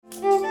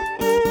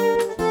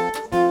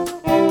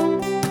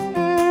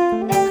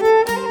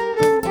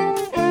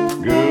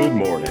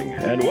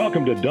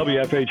to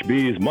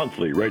WFHB's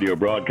monthly radio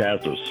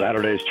broadcast of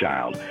Saturday's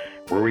Child,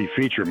 where we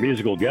feature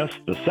musical guests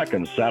the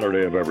second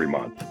Saturday of every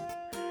month.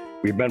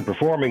 We've been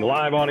performing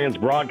live audience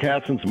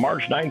broadcasts since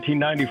March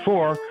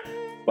 1994,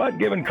 but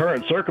given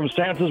current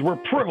circumstances, we're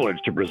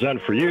privileged to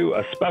present for you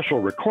a special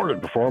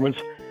recorded performance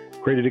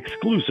created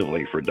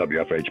exclusively for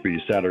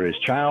WFHB's Saturday's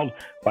Child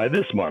by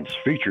this month's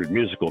featured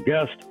musical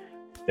guest,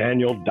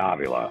 Daniel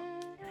Davila.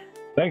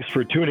 Thanks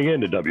for tuning in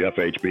to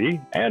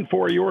WFHB and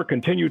for your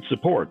continued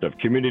support of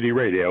community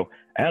radio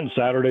and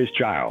Saturday's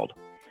Child.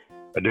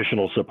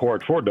 Additional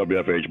support for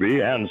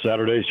WFHB and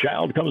Saturday's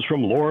Child comes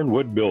from Lauren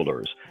Wood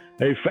Builders,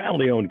 a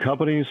family-owned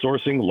company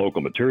sourcing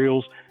local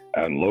materials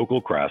and local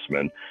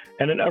craftsmen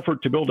in an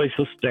effort to build a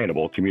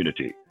sustainable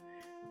community.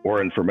 More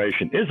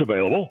information is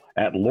available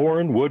at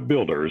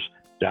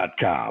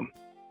laurenwoodbuilders.com.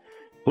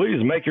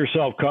 Please make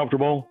yourself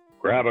comfortable.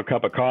 Grab a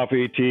cup of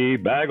coffee, tea,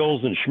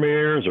 bagels, and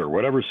schmears, or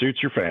whatever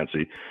suits your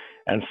fancy,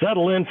 and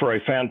settle in for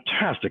a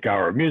fantastic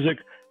hour of music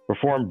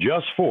performed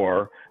just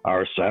for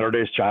our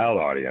Saturday's Child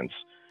audience.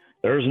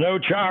 There's no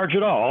charge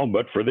at all,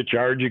 but for the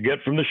charge you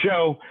get from the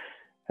show.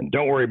 And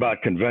don't worry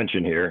about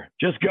convention here.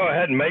 Just go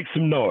ahead and make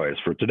some noise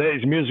for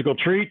today's musical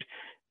treat,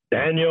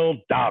 Daniel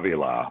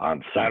Davila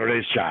on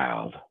Saturday's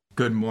Child.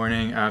 Good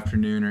morning,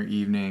 afternoon, or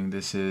evening.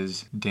 This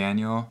is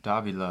Daniel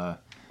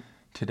Davila.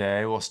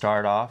 Today we'll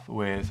start off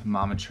with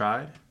Mama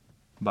Tried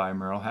by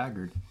Merle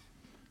Haggard.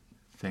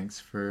 Thanks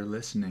for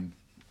listening.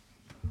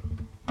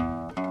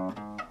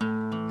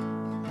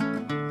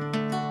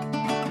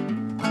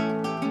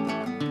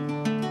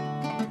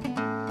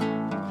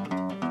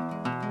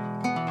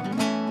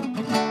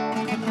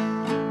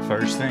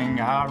 First thing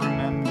I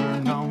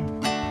remember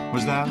knowing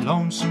was that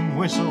lonesome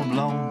whistle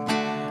blown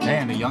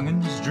and a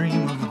youngin's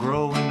dream of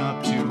growing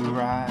up to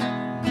ride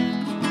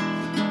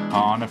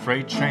on a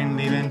freight train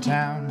leaving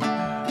town,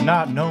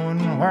 not knowing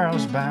where I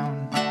was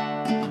bound.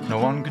 No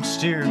one could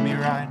steer me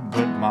right,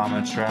 but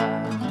Mama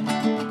tried.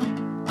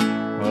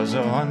 Was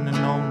a one and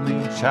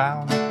only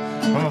child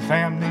from a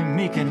family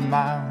meek and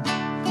mild.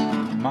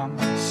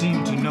 Mama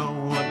seemed to know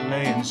what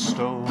lay in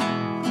store.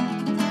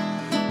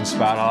 In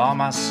spite of all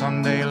my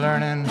Sunday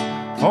learning,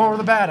 for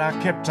the bad I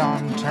kept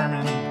on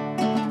turning.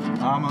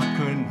 Mama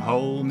couldn't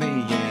hold me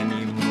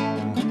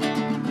anymore.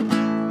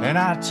 And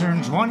I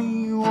turned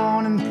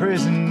 21 in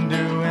prison,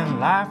 doing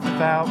life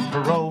without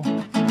parole.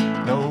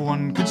 No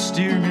one could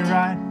steer me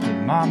right, but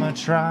Mama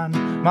tried.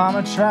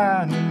 Mama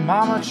tried, and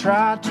Mama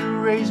tried to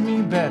raise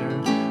me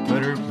better,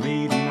 but her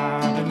pleading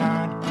I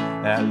denied.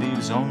 That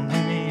leaves only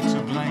me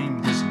to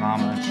blame, 'cause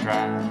Mama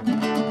tried.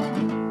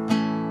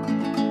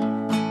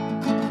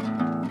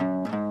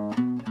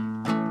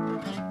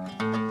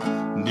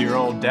 Dear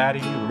old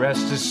daddy,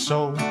 rest his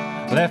soul,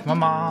 left my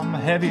mom a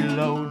heavy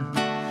load.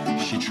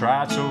 She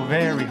tried so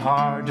very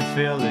hard to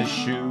fill his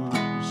shoes,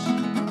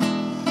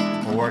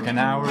 working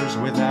hours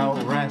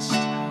without rest,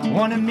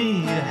 wanted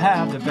me to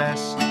have the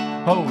best.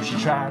 Oh, she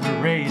tried to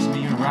raise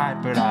me right,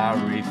 but I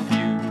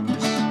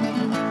refused.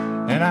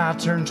 And I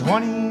turned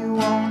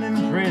 21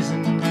 in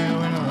prison,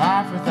 doing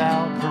life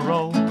without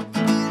parole.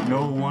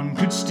 No one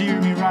could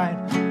steer me right.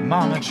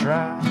 Mama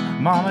tried,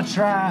 Mama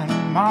tried,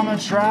 Mama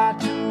tried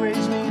to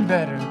raise me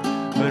better,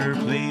 but her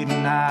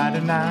pleading I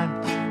denied.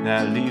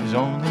 That leaves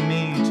only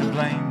me to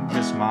blame,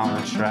 'cause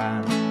Mama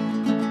tried.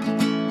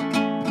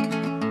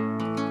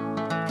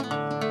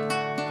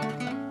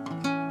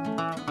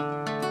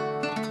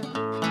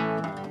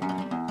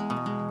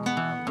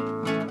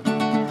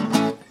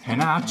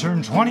 And I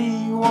turned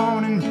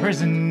 21 in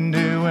prison,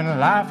 doing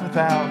life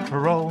without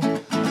parole.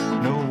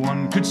 No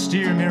one could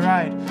steer me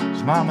right,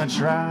 'cause Mama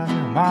tried,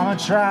 Mama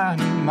tried,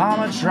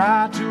 Mama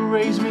tried to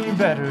raise me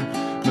better,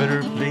 but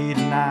her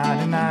pleading I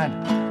denied.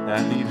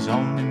 That leaves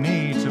only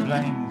me to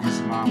blame,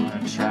 'cause Mama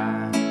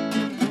tried.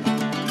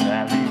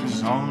 That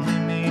leaves only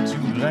me to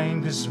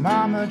blame, 'cause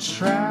Mama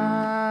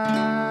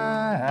tried.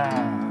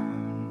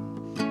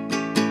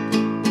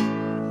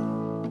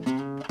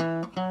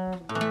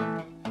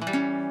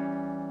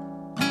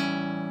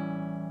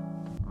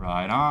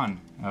 Right on.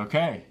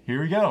 Okay,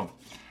 here we go.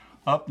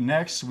 Up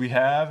next, we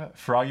have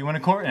Froggy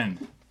Winnicorton.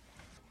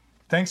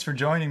 Thanks for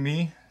joining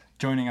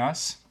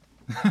us.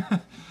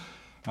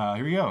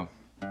 Here we go.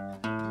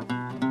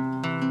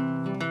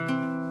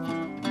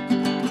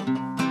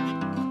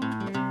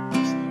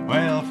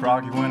 Well,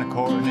 Froggy went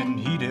a-courtin' and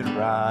he did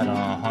right,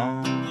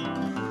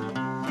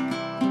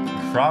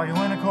 Froggy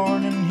went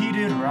a-courtin' and he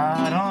did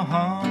right,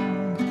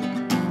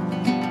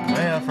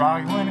 Well,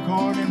 Froggy went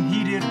a-courtin' and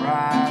he did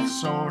right,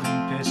 sword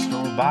and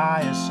pistol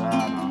by his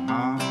side,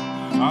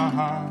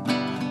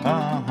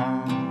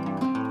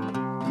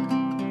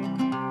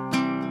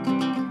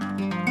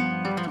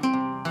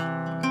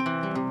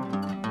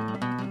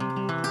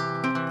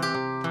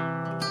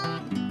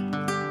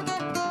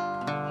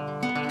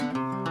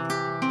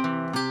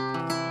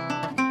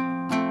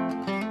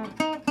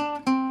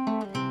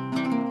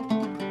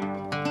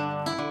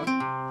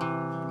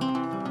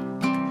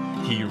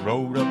 He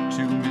rode up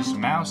to Miss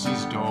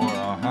Mouse's door,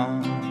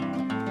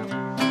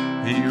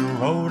 He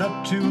rode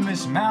up to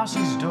Miss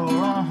Mouse's door,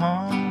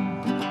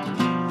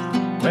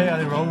 Well,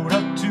 he rode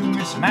up to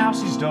Miss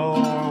Mousie's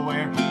door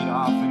where he'd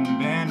often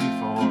been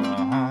before.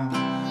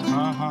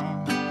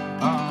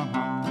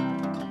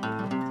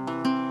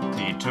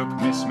 He took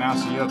Miss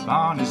Mousie up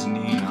on his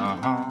knee.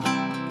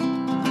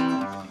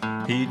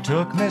 He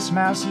took Miss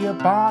Mousie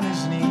up on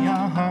his knee.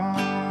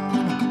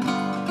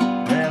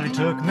 Well, he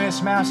took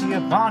Miss Mousie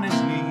up on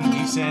his knee.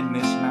 He said,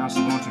 Miss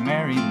Mousie, won't you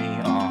marry me?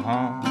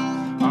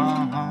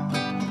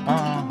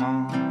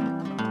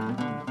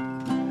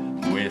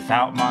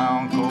 Without my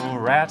Uncle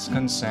Rat's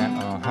consent,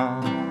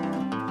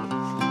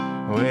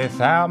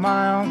 Without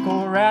my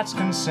Uncle Rat's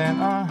consent,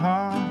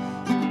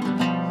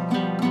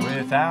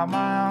 Without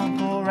my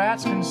Uncle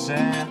Rat's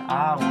consent,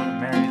 I would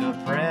marry the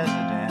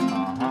president,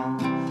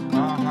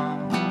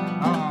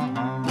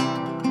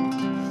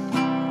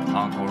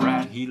 Uncle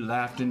Rat, he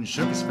laughed and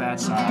shook his fat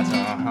sides,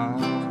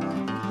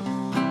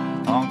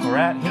 Uncle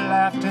Rat, he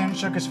laughed and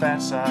shook his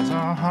fat sides,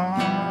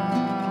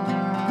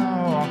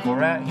 Uncle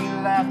Rat, he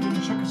laughed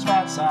and shook his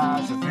fat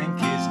sides to think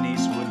his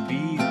niece would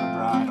be a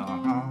bride.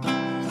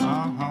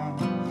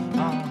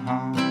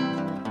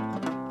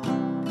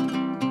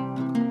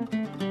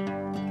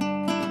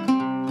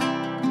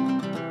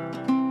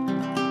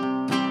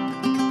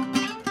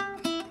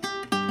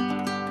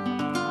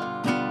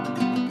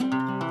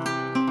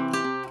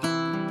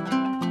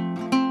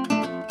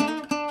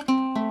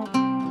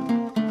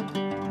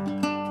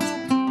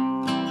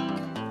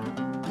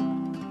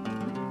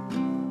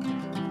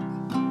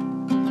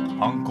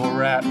 Uncle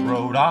Rat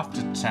rode off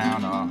to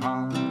town,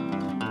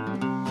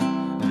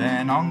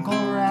 Then Uncle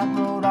Rat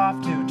rode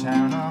off to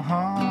town,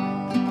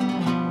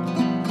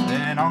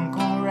 Then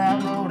Uncle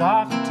Rat rode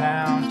off to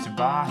town to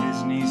buy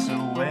his niece a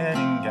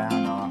wedding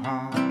gown,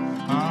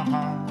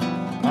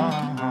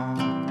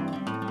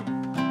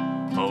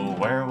 Oh,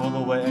 where will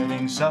the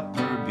wedding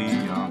supper be,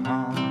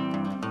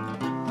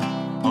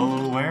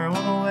 Oh, where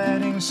will the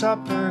wedding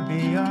supper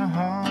be,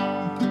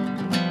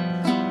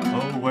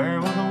 Oh, where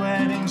will the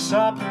wedding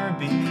supper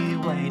be?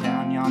 Way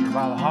down yonder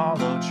by the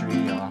hollow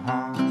tree,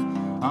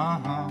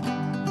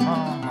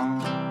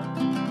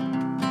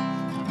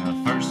 The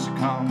first to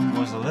come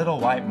was a little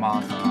white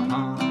moth,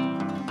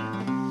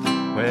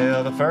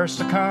 Well, the first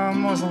to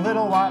come was a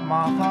little white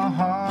moth,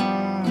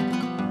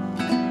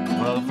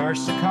 Well, the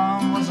first to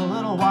come was a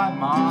little white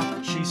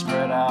moth. She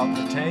spread out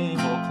the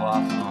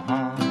tablecloth,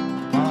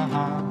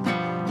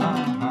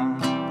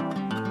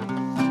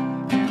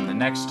 And the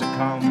next to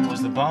come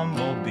was the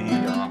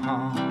bumblebee,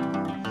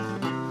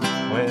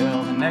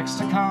 Well, the next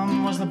to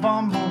come was the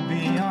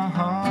bumblebee,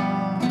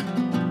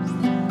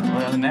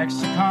 Well, the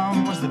next to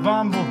come was the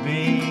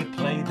bumblebee.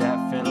 Played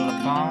that fiddle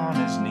upon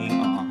his knee,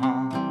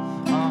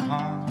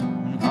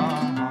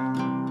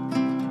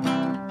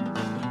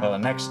 Well, the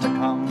next to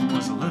come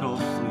was a little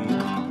flea,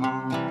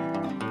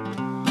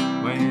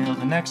 Well,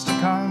 the next to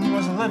come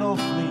was a little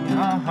flea,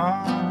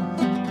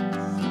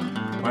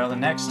 Well, the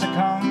next to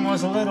come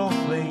was a little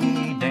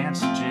flea.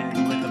 Dance a jig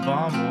with the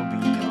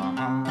bumblebee,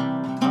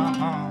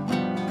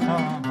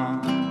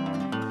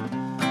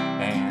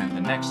 And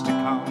the next to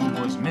come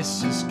was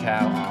Mrs.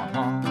 Cow,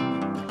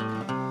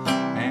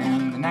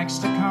 And the next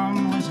to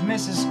come was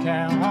Mrs.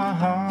 Cow,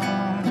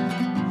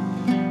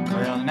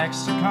 Well, the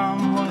next to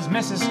come was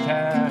Mrs.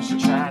 Cow. She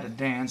tried to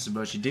dance,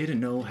 but she didn't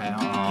know how,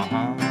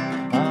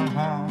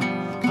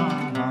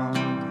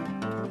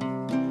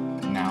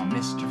 Now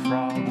Mr.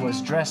 Frog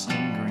was dressed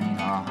in green,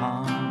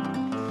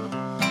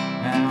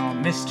 Now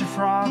Mr.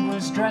 Frog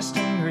was dressed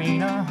in green,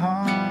 Now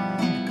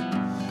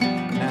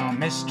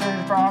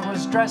Mr. Frog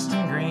was dressed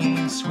in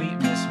green. Sweet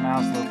Miss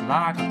Mouse looked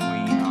like a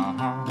queen,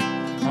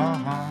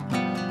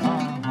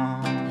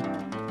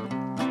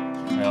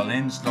 Well,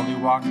 in slowly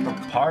walked the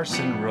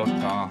Parson Rook,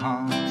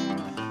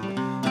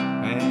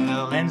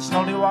 Well, in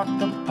slowly walked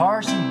the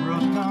Parson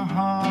Rook,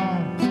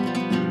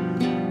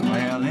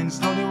 Well, in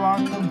slowly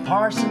walked the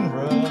Parson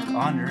Rook.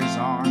 Under his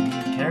arm he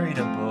carried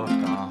a book,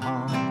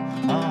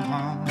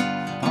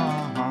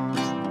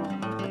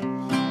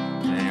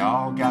 They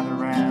all gathered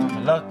round the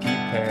lucky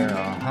pair,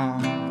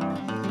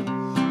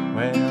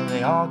 Well,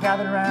 they all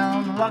gathered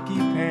round the lucky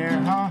pair,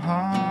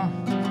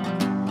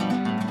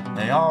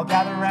 They all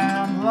gathered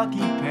round the lucky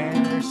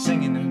pair,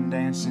 singing and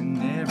dancing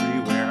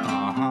everywhere,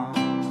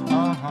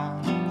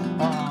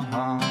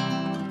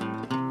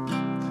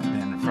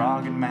 Then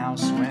Frog and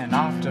Mouse went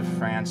off to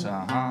France,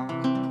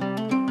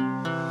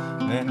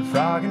 Then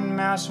Frog and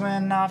Mouse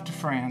went off to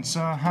France,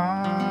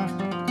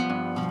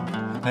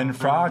 Then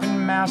Frog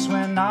and Mouse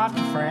went off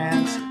to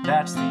France.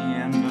 That's the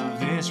end of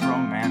this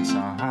romance,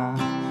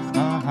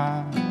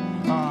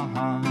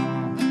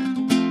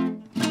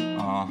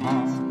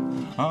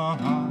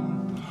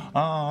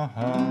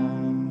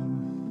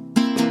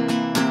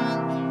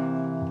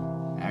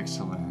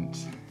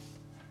 Excellent.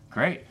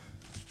 Great.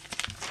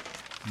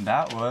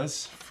 That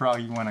was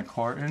Froggy Went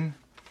A-Courtin'.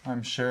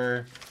 I'm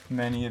sure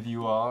many of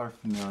you all are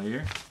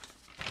familiar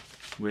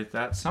with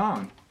that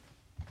song.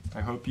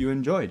 I hope you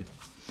enjoyed.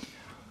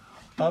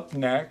 Up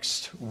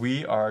next,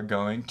 we are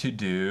going to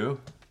do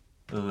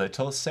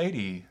Little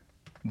Sadie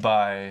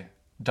by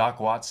Doc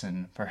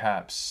Watson,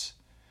 perhaps.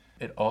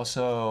 It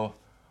also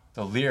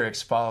The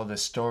lyrics follow the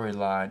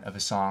storyline of a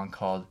song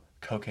called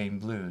Cocaine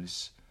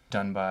Blues,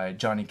 done by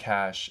Johnny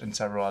Cash and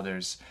several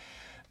others.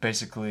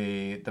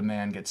 Basically, the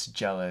man gets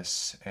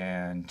jealous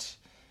and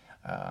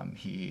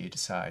he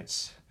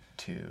decides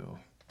to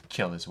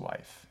kill his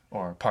wife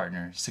or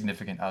partner,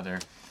 significant other.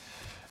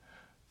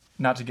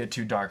 Not to get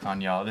too dark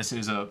on y'all, this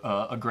is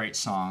a great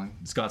song.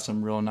 It's got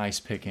some real nice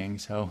picking,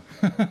 so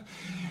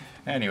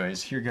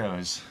anyways, here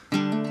goes.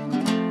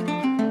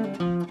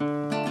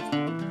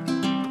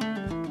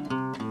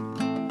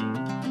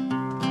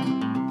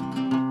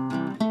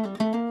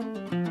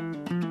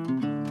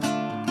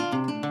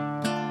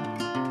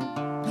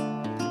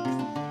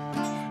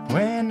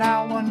 Went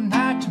out one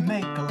night to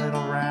make a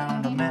little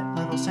round. I met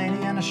little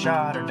Sadie and I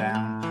shot her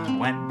down.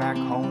 Went back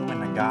home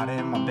and I got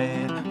in my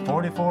bed,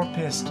 44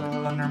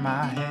 pistol under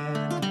my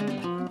head.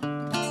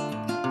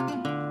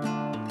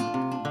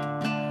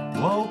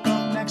 Woke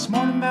up next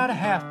morning about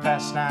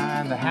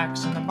 9:30. The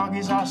hacks and the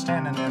buggies all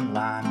standing in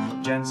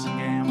line. Gents and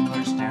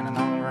gamblers standing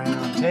all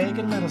around,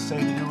 taking little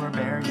Sadie to her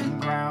burying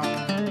ground.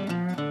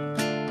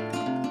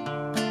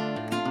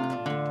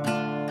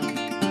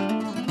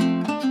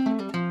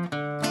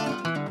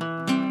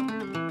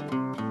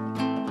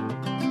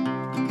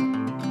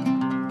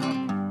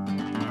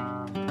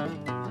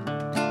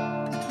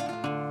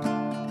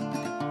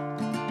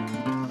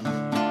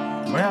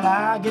 Well,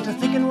 I get to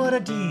thinking what a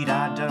deed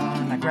I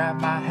done. I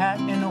grabbed my hat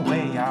and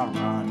away I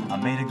run. I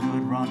made a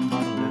good run,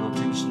 but a little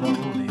too slow.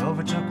 They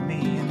overtook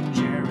me in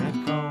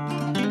Jericho.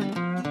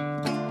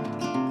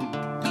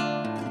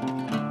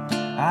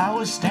 I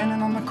was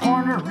standing on the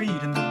corner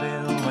reading the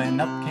bill when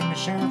up came the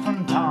sheriff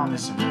from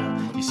Thomasville.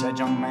 He said,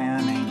 "Young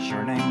man, ain't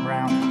your name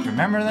Brown?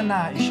 Remember the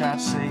night you shot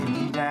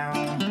Sadie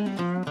down?"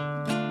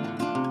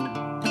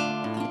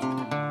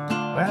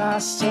 Well, I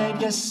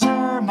said, "Yes,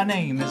 sir, my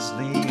name is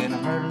Lee, and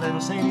I murdered little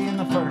Sadie in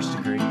the first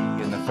degree,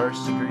 in the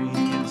first degree,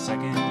 in the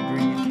second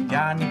degree. If you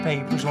got any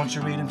papers, won't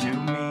you read them to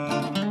me?"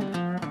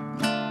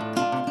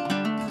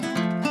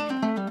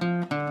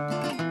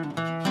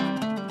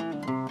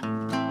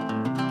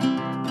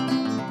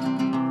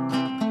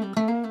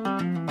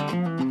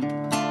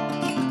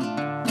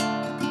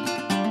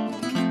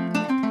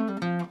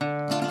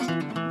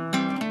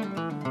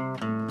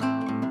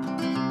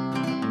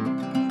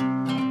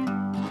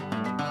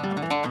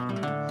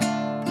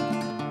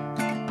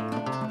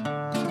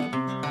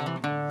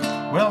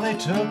 Well, they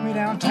took me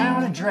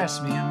downtown and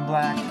dressed me in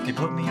black. They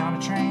put me on a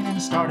train and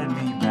started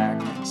me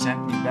back.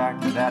 Sent me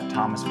back to that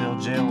Thomasville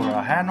jail where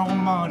I had no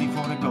money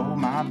for to go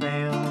my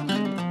bail.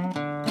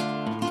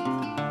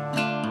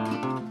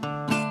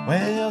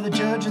 Well, the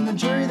judge and the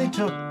jury, they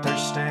took their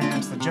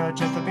stance. The judge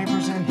had the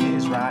papers in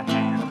his right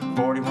hand.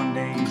 41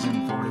 days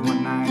and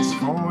 41 nights,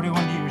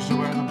 41 years to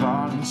wear the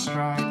bottom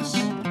stripes.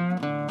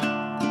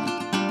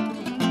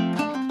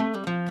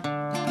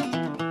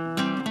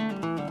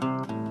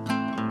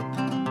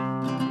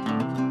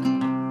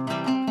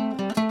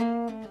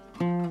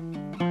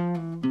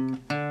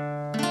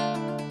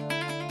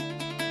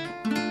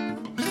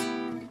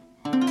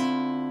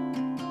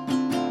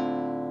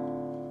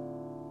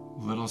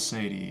 Little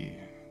Sadie,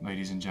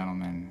 ladies and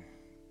gentlemen,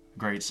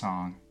 great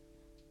song,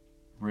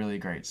 really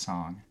great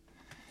song.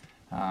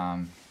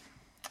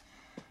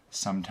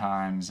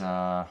 Sometimes,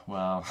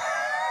 well,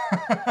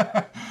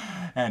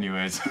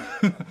 anyways,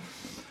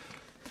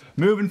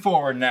 moving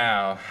forward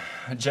now,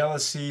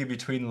 jealousy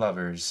between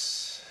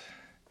lovers.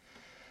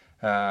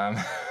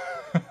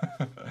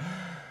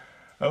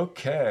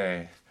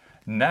 Okay,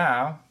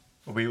 now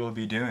we will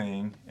be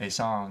doing a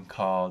song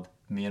called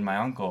Me and My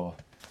Uncle.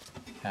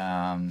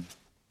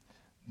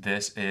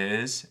 This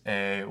is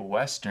a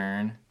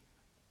Western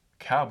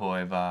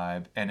cowboy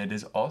vibe, and it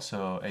is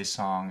also a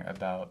song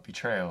about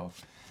betrayal.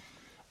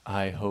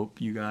 I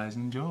hope you guys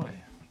enjoy.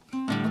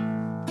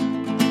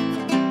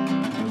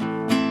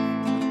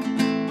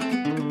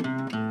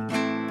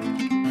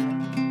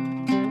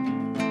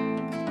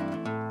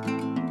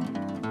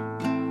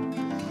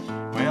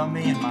 Well,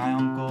 me and my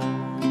uncle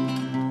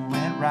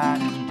went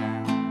riding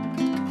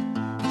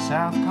down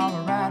South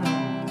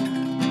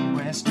Colorado,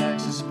 West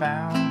Texas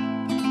bound.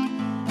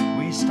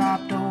 We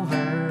stopped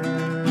over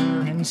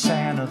in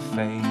Santa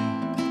Fe,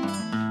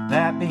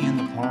 that being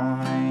the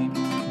point,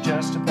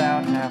 just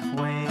about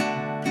halfway.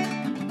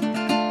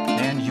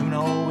 And you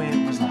know it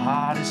was the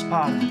hottest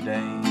part of the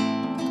day.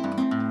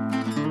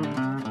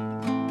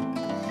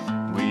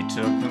 We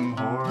took them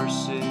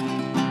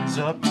horses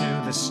up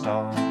to the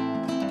stall,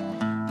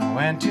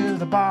 went to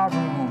the bar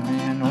room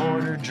and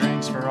ordered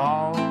drinks for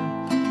all.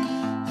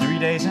 3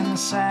 days in the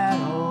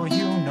saddle,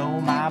 you know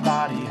my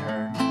body hurt.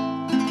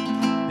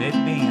 It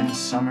being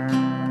summer,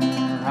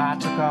 I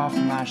took off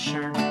my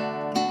shirt.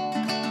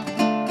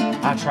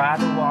 I tried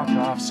to walk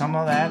off some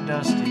of that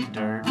dusty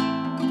dirt.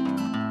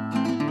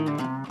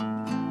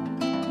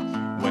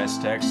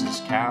 West Texas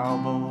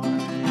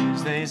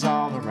cowboys, they's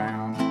all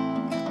around.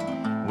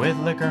 With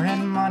liquor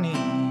and money,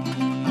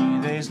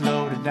 they's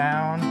loaded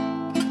down.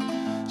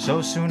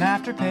 So soon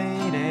after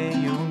payday,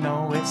 you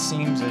know it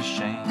seems a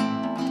shame.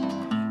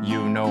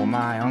 You know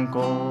my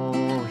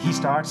uncle, he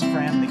starts a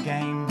friendly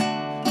game.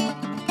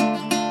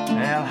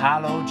 El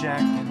Hollow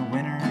Jack in the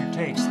winter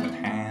takes the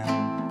hand.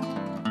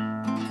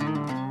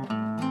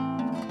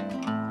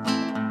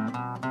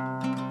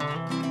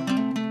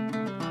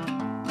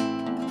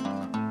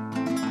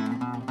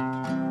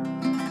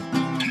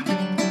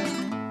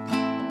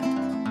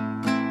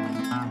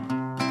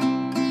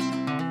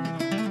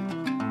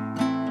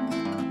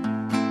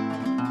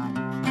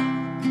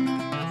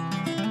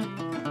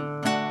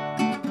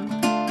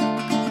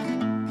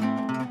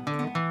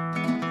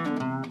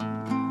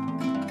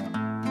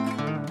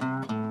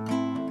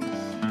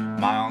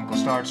 My uncle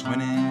starts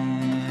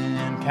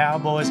winning,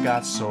 cowboys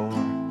got sore.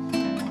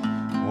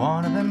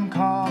 One of them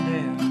called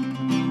him,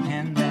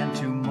 and then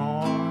two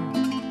more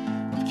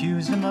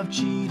accused him of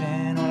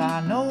cheating. Well,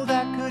 I know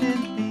that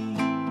couldn't be.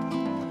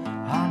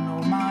 I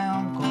know my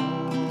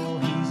uncle,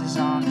 he's as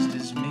honest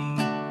as me,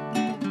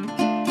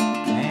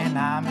 and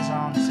I'm as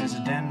honest as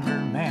a Denver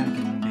man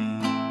can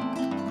be.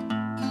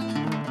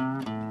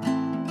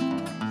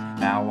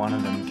 Now one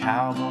of them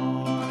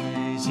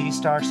cowboys, he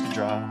starts to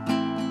draw.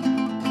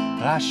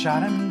 I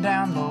shot him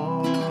down,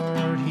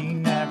 Lord, he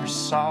never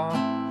saw.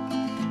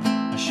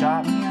 I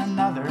shot me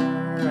another,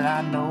 and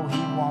I know he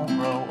won't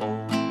grow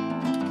old.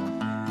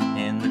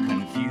 In the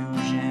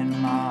confusion,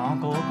 my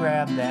uncle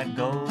grabbed that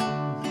gold,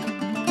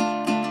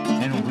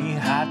 and we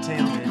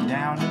hightailed it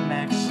down to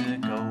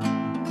Mexico.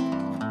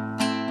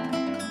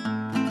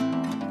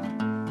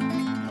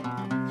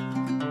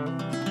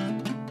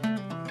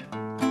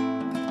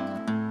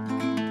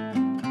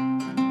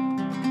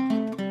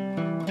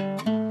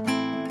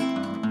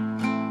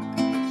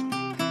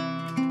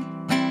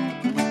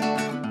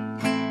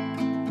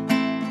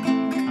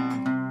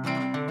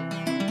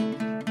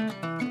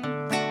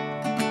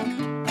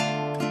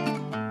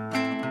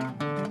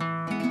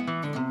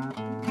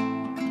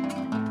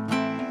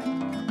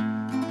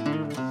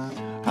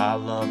 I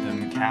love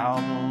them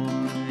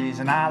cowboys,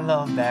 and I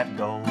love that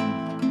gold,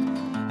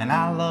 and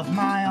I love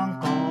my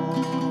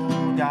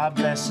uncle, God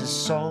bless his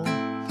soul.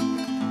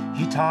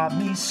 He taught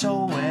me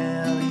so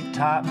well, he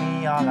taught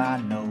me all I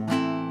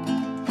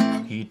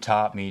know. He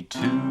taught me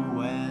too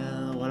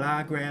well, well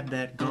I grabbed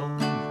that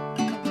gold.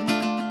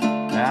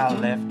 I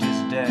left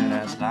his dead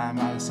ass lying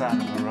by the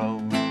side of the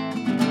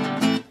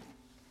road.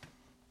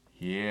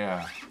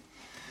 Yeah,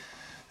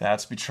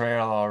 that's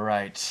betrayal all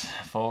right,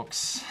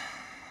 folks.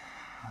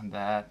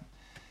 That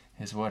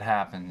is what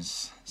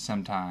happens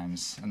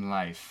sometimes in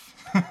life.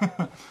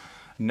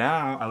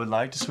 Now I would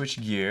like to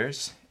switch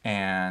gears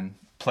and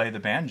play the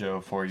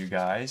banjo for you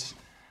guys.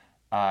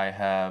 I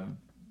have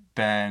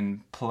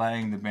been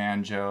playing the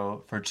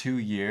banjo for 2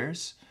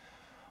 years,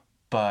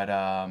 but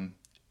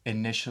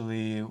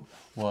initially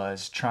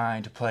was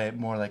trying to play it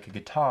more like a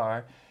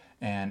guitar,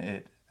 and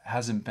it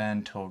hasn't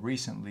been till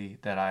recently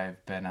that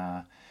I've been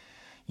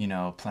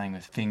playing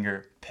with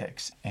finger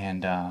picks,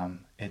 and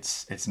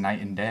it's night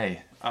and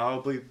day.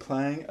 I'll be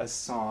playing a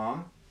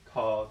song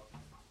called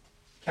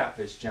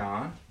Catfish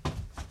John.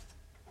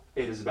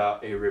 It is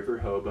about a river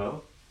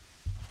hobo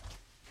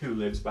who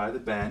lives by the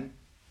bend,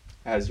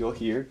 as you'll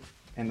hear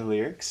in the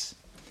lyrics.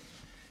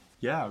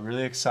 Yeah,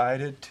 really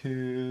excited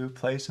to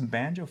play some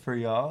banjo for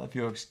y'all. If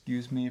you'll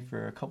excuse me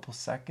for a couple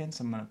seconds,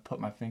 I'm gonna put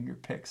my finger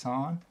picks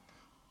on.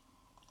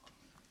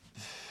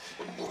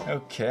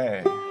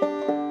 Okay.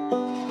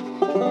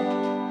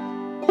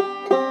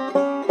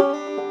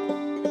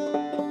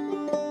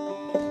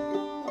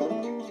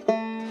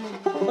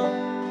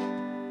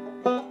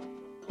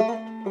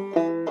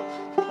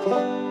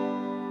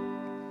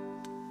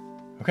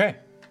 Okay,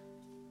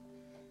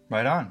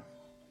 right on.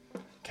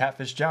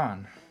 Catfish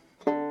John.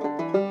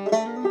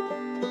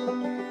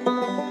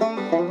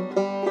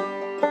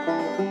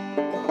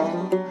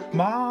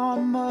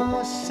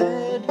 Mama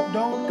said,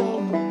 don't go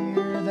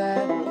near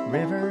that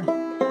river.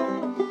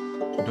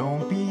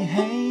 Don't be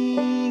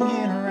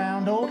hanging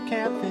around old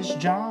Catfish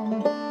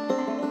John.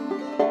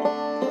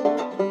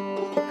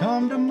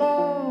 Come to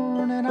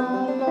morning,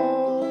 I'll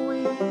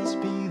always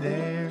be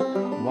there,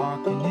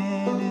 walking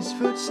in his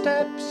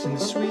footsteps in the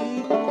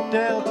sweet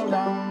Delta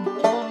dawn.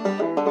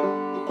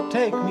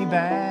 Take me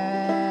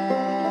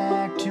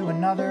back to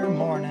another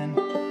morning,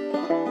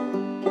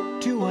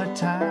 to a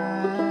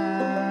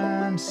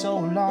time so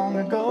long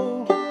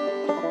ago,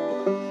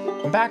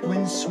 back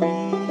when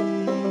sweet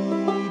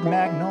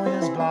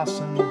magnolias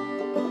blossomed,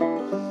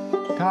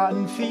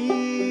 cotton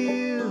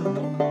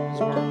fields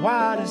were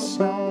white as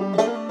snow.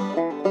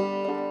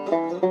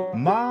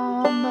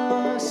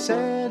 Mama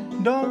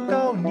said, don't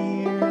go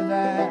near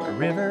that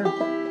river.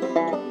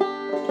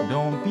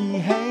 Don't be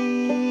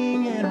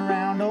hanging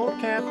around old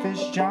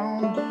Catfish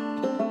John.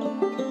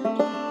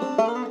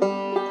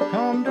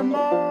 Come to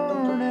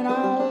morning,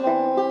 I'll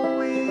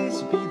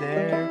always be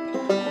there,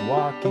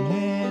 walking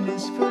in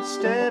his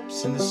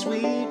footsteps in the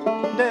sweet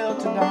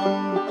Delta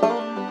dawn.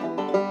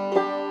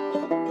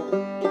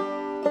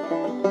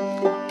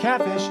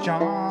 Catfish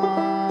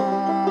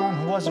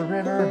John was a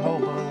river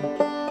hobo,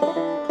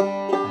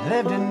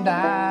 lived and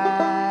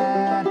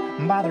died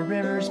by the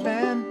river's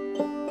bend.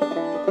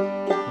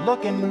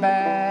 looking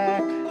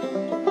back,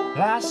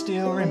 I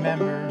still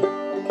remember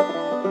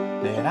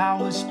that I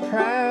was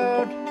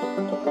proud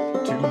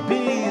to be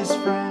his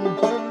friend.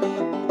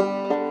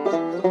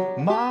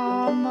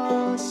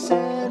 Mama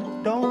said,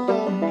 don't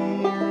go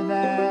near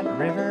that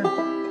river.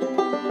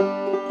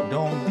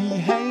 Don't be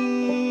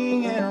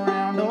hanging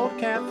around old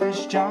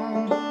Catfish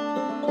John.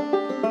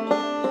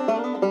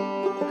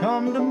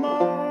 Come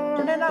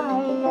tomorrow and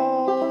I'll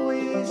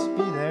always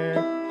be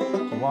there,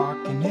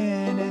 walking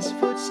in his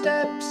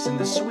footsteps in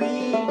the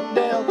sweet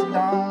Delta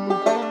dawn.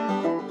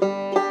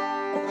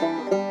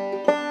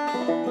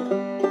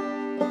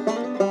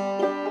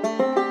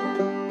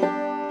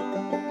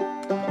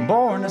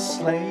 Born a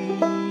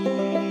slave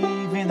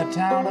in the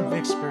town of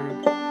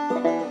Vicksburg,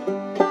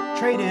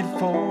 traded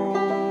for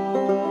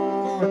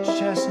a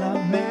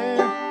chestnut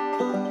mare.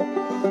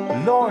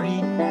 Lord,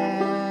 he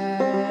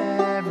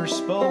never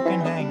spoke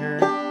in anger,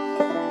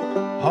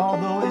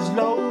 although his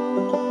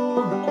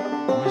load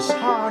was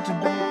hard to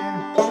bear.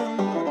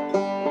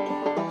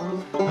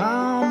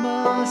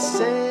 Mama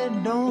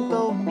said, don't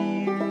go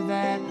near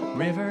that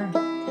river.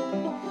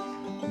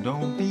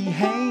 Don't be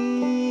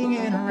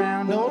hanging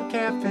around old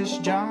Catfish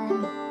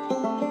John.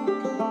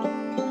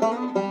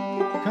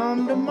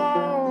 Come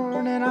tomorrow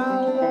and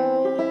I'll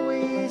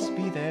always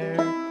be there,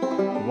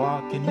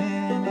 walking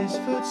in his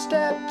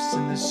footsteps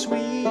in the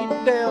sweet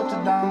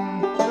Delta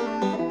dawn.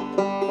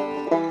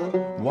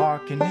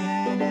 Walking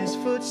in his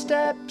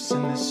footsteps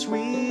in the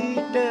sweet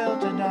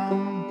Delta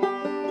dawn.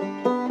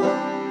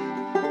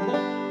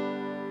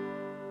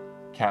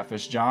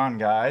 Catfish John,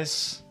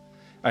 guys.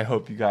 I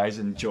hope you guys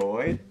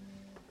enjoyed.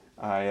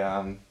 I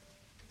am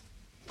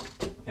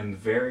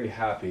very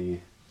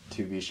happy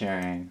to be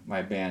sharing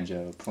my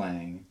banjo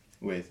playing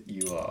with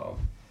you all.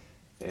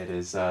 It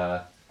is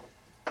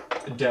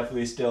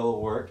definitely still a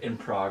work in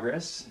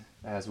progress,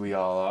 as we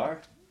all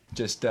are.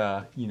 Just,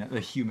 the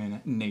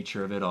human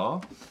nature of it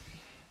all.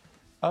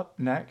 Up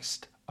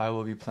next, I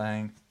will be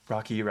playing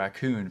Rocky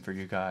Raccoon for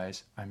you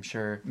guys. I'm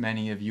sure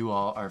many of you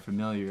all are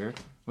familiar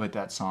with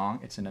that song.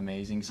 It's an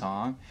amazing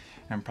song,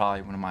 and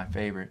probably one of my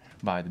favorite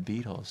by the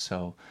Beatles.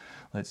 So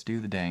let's do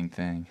the dang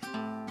thing.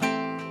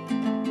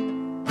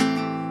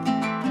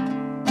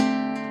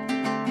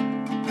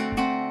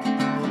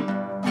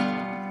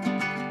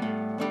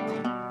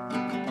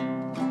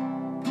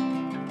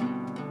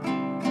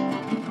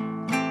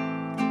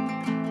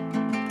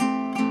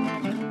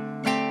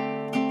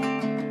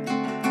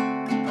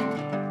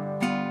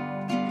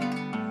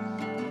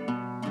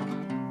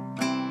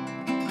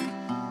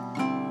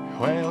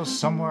 Well,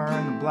 somewhere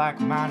in the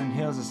Black Mountain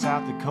Hills of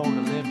South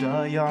Dakota lived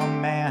a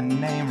young man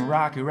named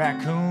Rocky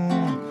Raccoon.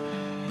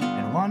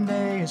 And one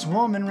day his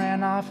woman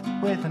ran off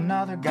with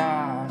another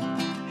guy,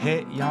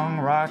 hit young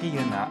Rocky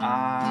in the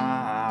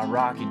eye.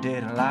 Rocky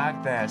didn't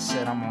like that,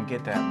 said, I'm gonna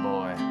get that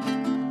boy.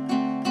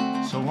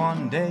 So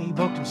one day he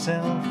booked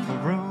himself a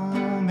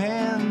room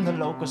in the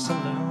local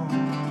saloon.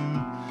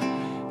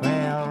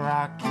 Well,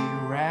 Rocky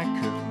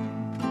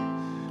Raccoon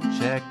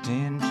checked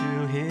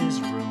into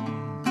his room,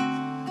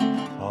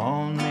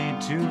 only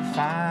to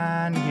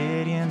find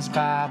Gideon's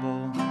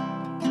Bible.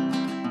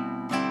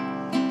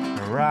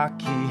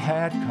 Rocky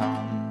had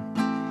come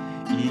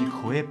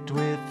equipped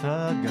with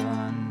a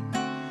gun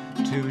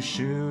to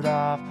shoot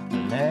off the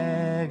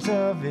legs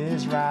of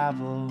his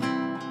rival.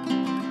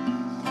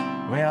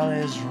 Well,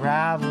 his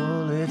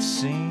rival, it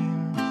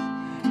seems,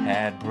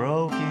 had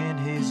broken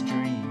his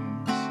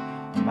dreams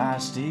by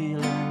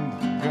stealing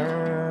the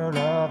girl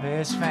of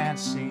his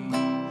fancy.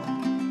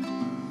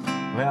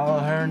 Well,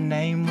 her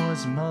name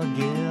was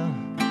McGill,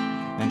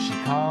 and she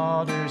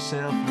called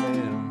herself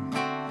Lil,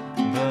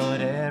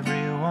 but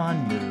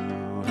everyone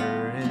knew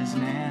her as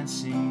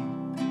Nancy.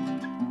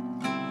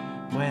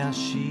 Well,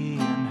 she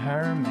and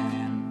her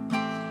man,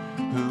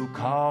 who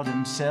called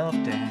himself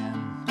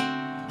Dan,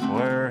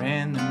 were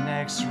in the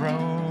next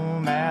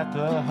room at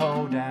the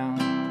hoedown.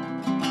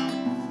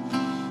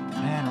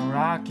 And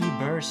Rocky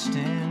burst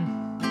in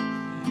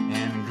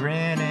and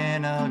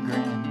grinning a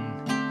grin.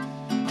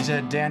 He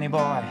said, Danny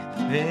boy,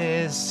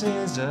 this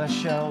is a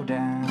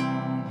showdown.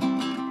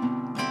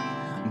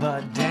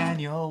 But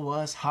Daniel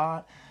was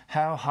hot,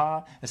 how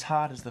hot? As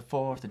hot as the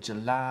 4th of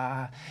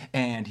July.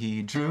 And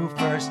he drew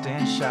first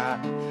and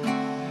shot,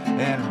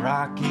 and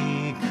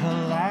Rocky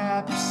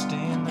collapsed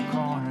in the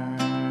corner.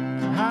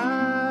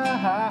 Ha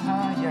ha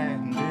ha, yeah.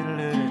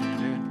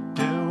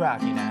 Do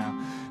Rocky now.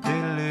 Do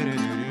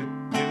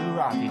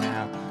Rocky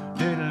now.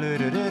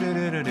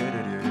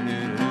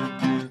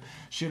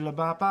 Shilla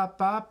bop bop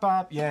bop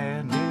bop,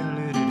 yeah.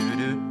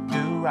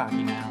 Do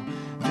Rocky now.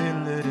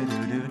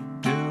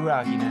 Do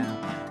Rocky now.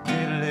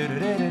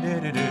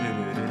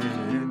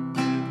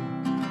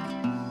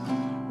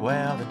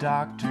 Well, the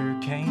doctor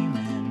came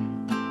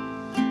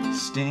in,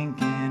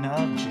 stinking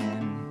of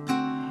gin,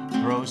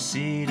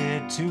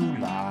 proceeded to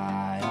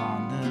lie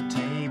on the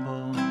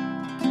table.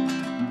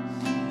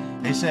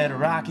 They said,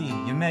 Rocky,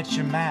 you met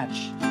your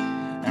match.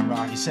 And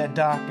Rocky said,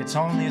 Doc, it's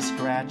only a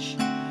scratch.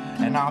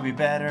 And I'll be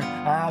better,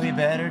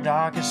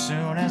 Doc, as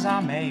soon as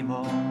I'm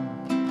able.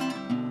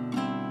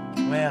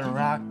 Well,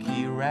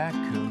 Rocky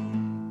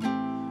Raccoon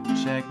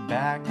checked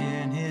back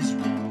in his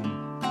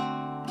room,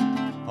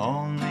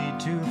 only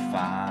to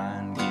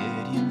find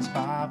Gideon's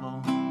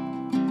Bible.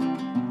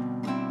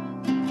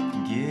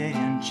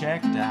 Gideon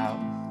checked out,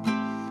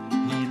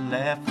 he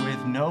left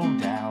with no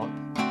doubt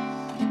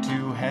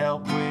to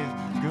help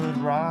with good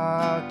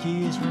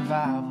Rocky's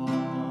revival.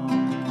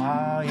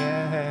 Oh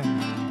yeah,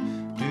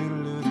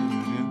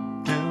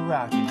 do-do-do-do-do,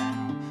 Rocky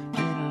now,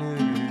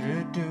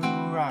 do-do-do-do-do,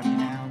 Rocky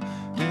now,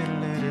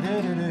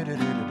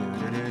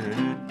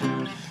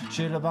 do-do-do-do-do-do-do-do-do-do,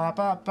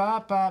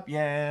 shilla-bop-bop-bop-bop,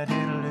 yeah,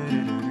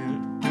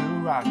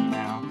 do-do-do-do-do-do, Rocky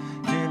now,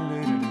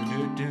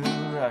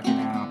 do-do-do-do-do-do, Rocky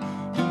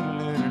now,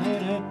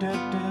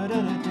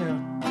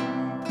 do-do-do-do-do-do-do-do.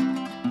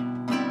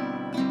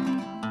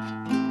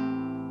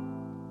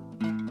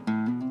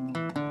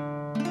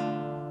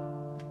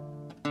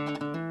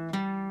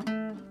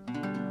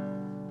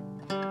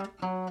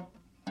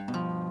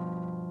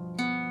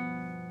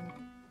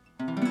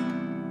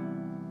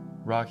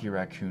 Rocky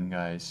Raccoon,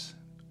 guys,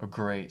 a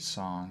great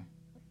song,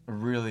 a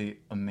really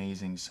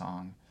amazing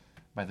song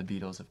by the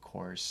Beatles, of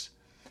course.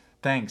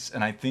 Thanks,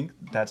 and I think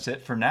that's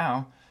it for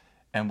now,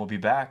 and we'll be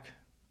back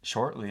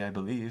shortly, I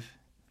believe.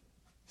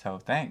 So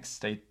thanks,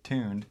 stay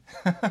tuned.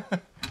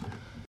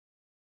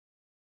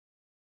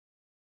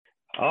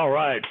 All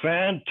right,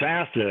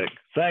 fantastic.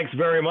 Thanks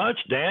very much,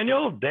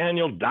 Daniel.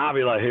 Daniel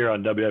Davila here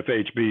on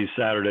WFHB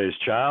Saturday's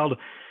Child.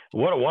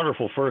 What a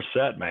wonderful first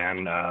set,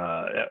 man.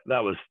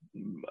 That was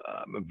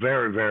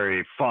very,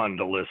 very fun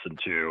to listen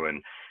to.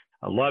 And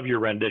I love your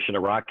rendition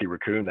of Rocky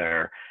Raccoon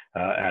there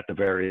at the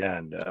very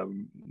end.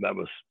 That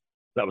was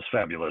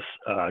fabulous.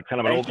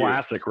 Kind of an old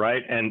classic,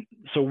 right? And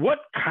so what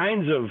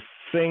kinds of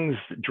things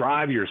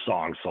drive your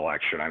song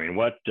selection? I mean,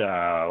 what,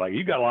 like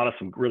you got a lot of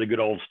some really good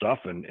old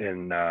stuff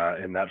in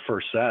that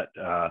first set.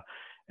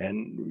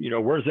 And, you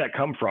know, where does that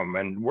come from?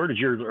 And where did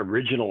your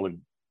original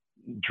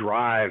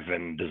drive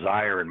and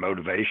desire and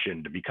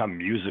motivation to become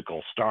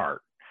musical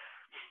start?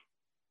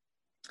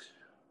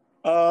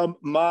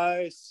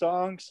 My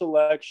song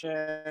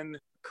selection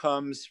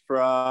comes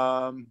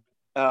from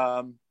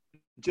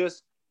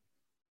just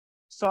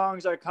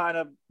songs I kind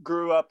of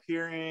grew up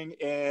hearing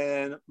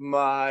in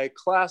my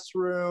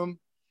classroom,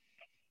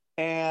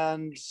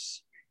 and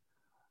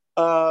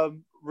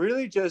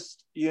really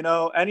just, you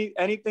know,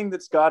 anything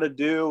that's got to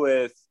do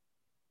with,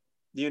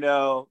 you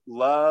know,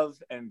 love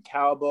and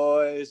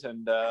cowboys,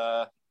 and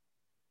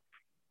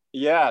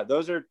yeah,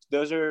 those are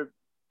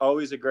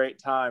always a great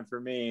time for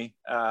me.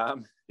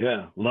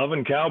 Yeah, love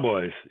and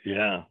cowboys.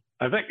 Yeah,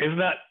 I think, isn't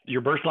that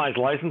your personalized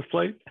license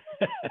plate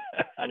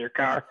on your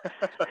car?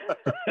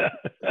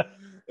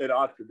 It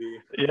ought to be.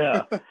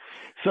 Yeah.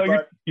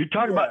 So you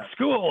talk about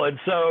school, and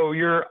so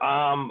you're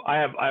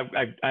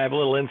I have a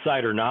little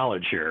insider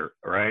knowledge here,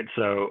 right?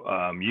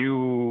 So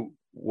you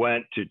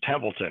went to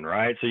Templeton,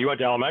 right? So you went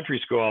to elementary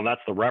school, and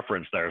that's the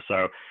reference there.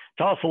 So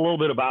tell us a little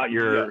bit about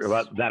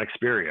about that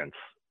experience.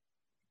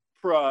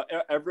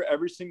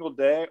 Every single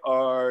day,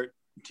 our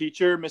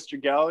teacher,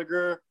 Mr.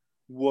 Gallagher,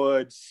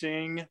 would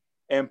sing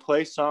and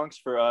play songs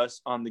for us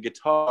on the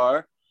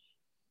guitar.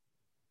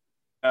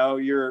 You know,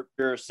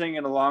 you're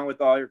singing along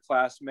with all your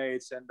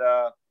classmates, and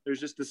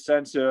there's just a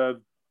sense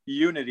of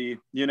unity,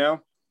 you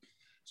know?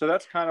 So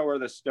that's kind of where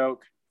the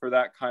stoke for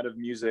that kind of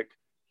music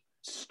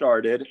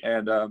started.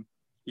 And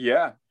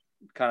yeah,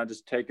 kind of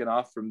just taken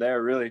off from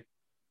there, really.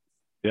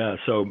 Yeah.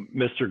 So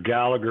Mr.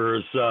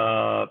 Gallagher's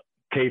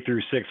K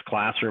through 6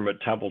 classroom at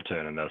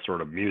Templeton, and the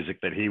sort of music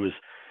that he was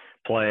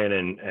playing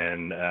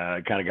and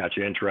kind of got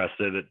you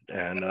interested,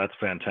 and that's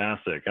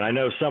fantastic. And I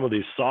know some of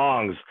these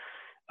songs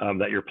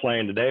that you're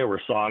playing today were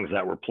songs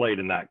that were played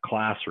in that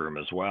classroom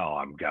as well,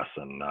 I'm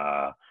guessing.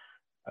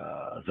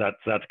 Is that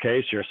the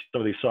case?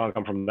 Some of these songs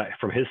come from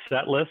his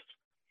set list?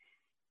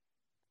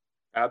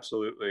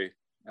 Absolutely.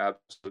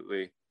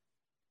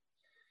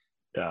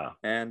 Yeah.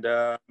 And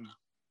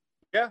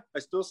yeah, I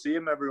still see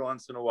him every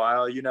once in a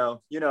while. You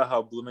know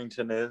how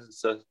Bloomington is.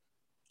 It's a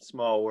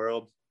small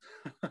world.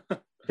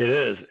 It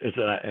is.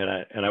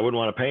 And I wouldn't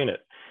want to paint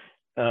it,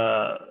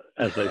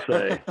 as they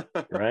say,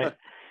 right?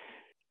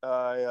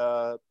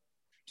 I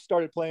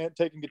started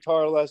taking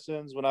guitar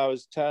lessons when I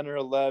was 10 or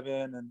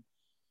 11, and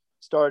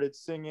started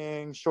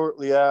singing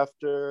shortly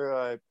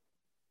after.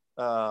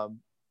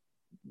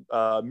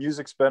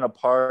 Music's been a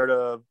part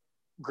of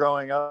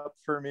growing up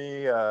for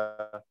me.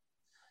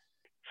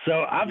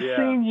 So I've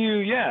seen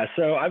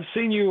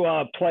you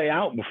play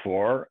out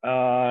before,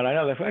 and I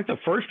know the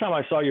first time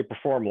I saw you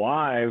perform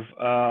live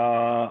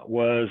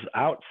was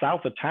out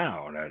south of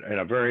town in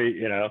a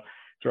very,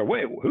 sort of,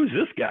 wait, who's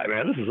this guy,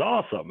 man? This is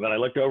awesome. And I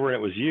looked over and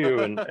it was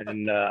you, and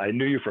I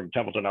knew you from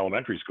Templeton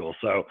Elementary School.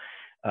 So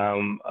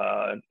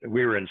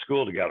we were in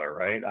school together,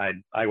 right?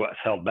 I was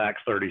held back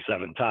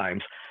 37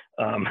 times.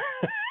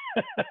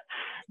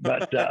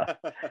 But tell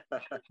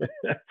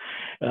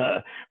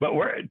us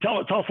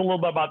a little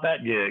bit about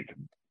that gig.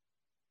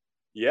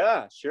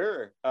 Yeah,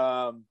 sure.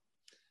 I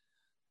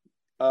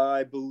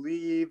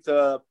believe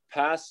the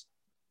past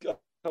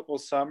couple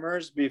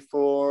summers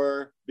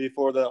before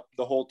the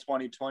whole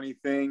 2020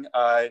 thing,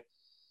 I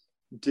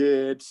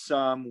did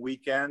some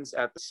weekends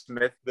at the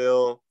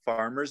Smithville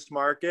Farmers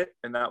Market,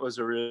 and that was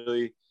a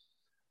really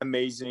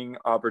amazing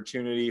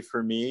opportunity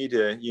for me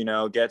to,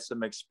 get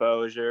some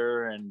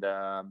exposure and,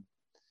 kind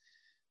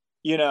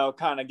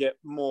of get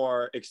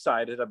more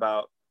excited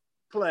about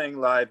playing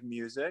live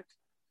music.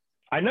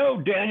 I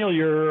know, Daniel,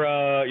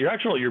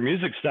 your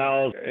music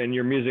styles and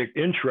your music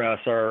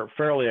interests are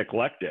fairly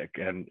eclectic.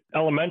 And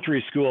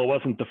elementary school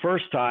wasn't the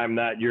first time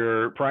that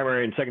your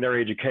primary and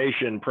secondary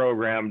education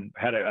program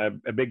had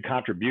a big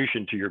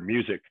contribution to your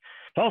music.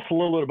 Tell us a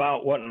little bit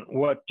about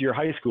what your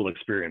high school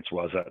experience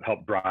was that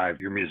helped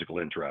drive your musical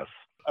interests.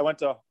 I went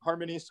to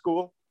Harmony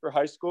School for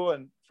high school,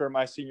 and for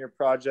my senior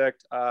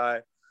project,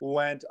 I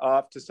went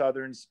off to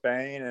southern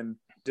Spain and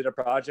did a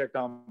project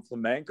on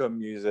flamenco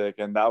music,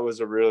 and that was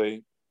a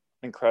really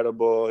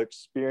incredible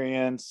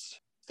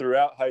experience.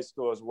 Throughout high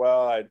school as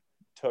well, I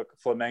took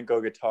flamenco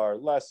guitar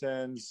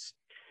lessons.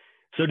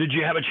 So did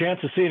you have a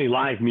chance to see any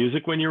live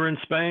music when you were in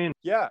Spain?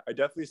 Yeah, I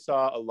definitely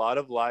saw a lot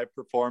of live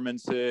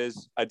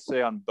performances. I'd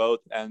say on both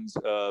ends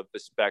of the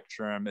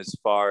spectrum as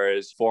far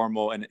as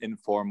formal and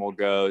informal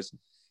goes.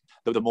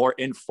 The more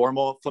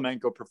informal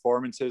flamenco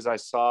performances I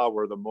saw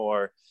were the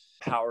more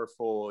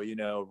powerful,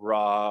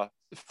 raw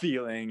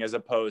feeling, as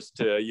opposed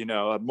to,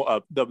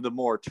 the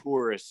more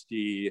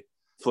touristy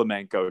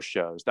flamenco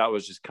shows. That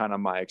was just kind of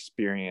my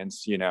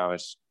experience.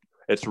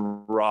 It's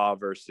raw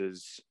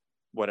versus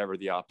whatever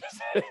the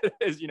opposite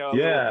is,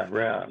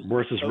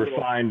 versus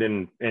refined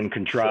and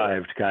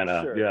contrived. Sure, kind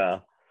of. Sure.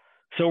 Yeah.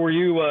 So were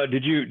you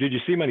did you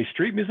see many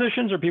street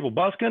musicians or people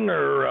busking,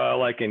 or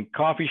like in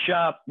coffee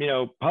shop,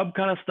 pub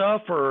kind of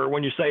stuff? Or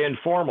when you say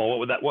informal, what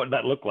would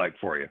that look like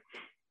for you?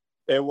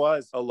 It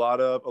was a lot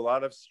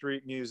of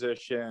street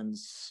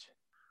musicians,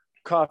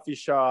 coffee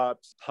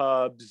shops,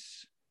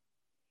 pubs.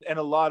 And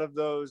a lot of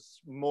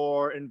those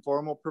more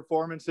informal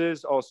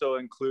performances also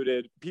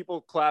included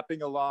people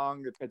clapping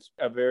along. It's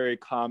a very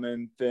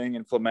common thing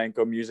in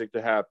flamenco music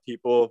to have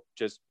people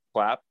just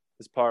clap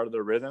as part of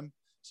the rhythm.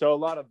 So a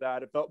lot of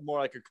that, it felt more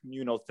like a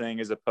communal thing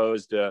as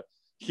opposed to,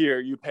 here,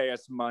 you pay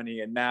us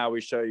money and now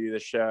we show you the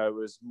show. It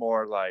was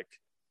more like,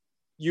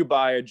 you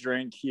buy a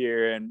drink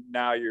here and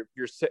now you're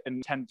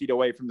sitting 10 feet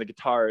away from the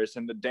guitarist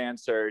and the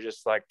dancer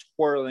just like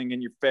twirling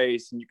in your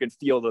face, and you can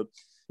feel the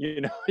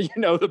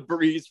the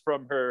breeze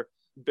from her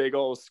big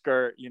old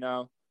skirt,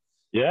 Yeah.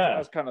 So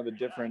that's kind of the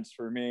difference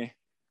for me.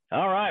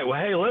 All right.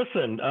 Well, hey,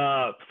 listen,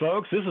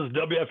 folks, this is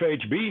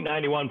WFHB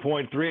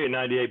 91.3 and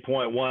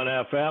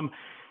 98.1 FM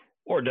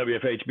or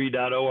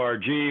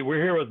WFHB.org.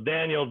 We're here with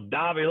Daniel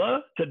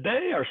Davila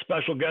today, our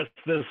special guest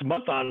this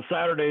month on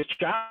Saturday's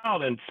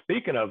Child. And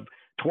speaking of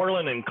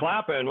twirling and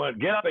clapping,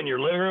 get up in your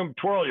living room,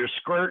 twirl your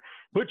skirt,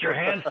 put your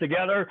hands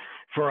together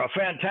for a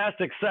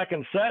fantastic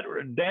second set.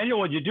 Daniel,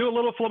 would you do a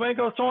little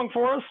flamenco song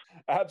for us?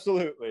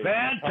 Absolutely.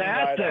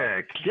 Fantastic.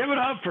 Right, give it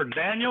up for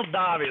Daniel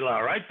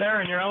Davila right there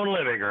in your own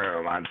living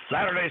room on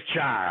Saturday's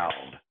Child.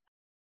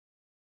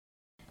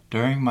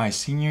 During my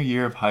senior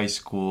year of high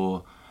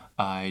school,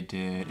 I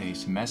did a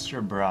semester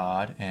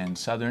abroad in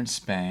southern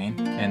Spain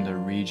in the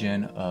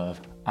region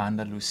of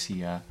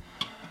Andalusia.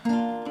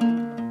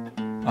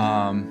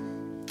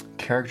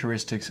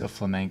 Characteristics of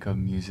flamenco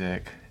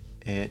music.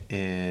 It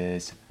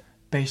is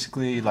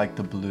basically like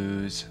the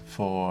blues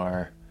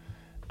for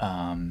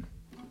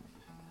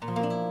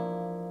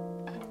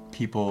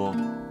people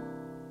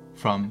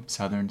from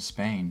southern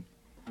Spain.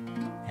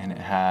 And it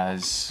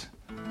has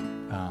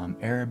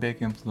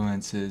Arabic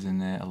influences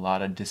in it, a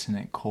lot of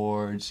dissonant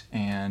chords,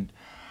 and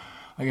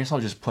I guess I'll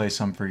just play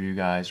some for you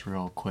guys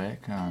real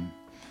quick.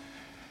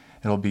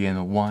 It'll be in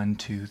the 1,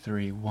 2,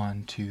 3,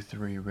 1, 2,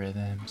 3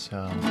 rhythm,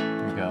 so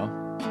here we go.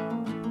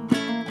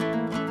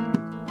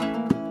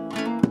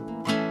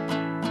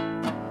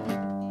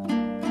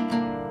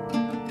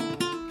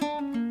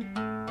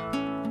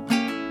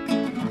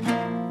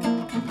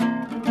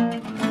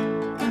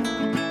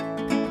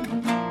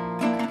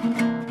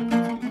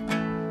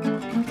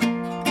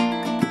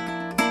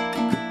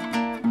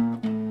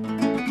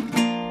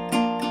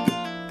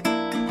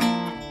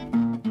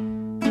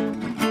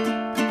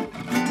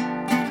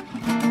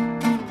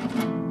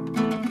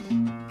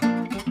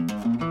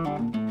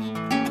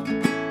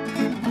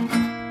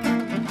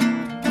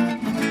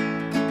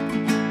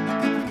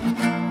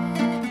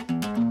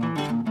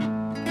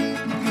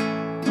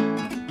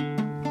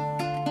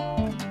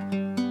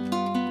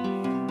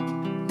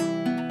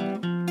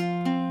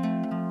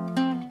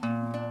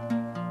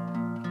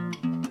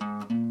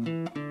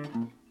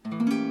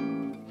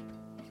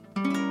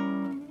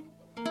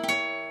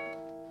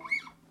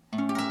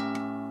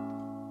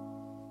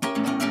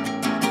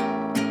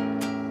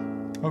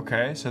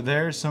 Okay, so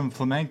there's some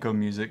flamenco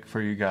music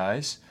for you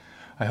guys.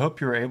 I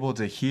hope you're able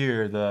to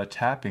hear the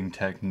tapping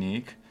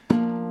technique.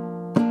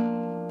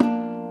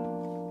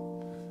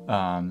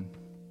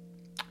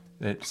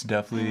 It's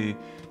definitely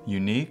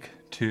unique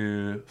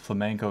to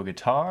flamenco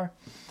guitar.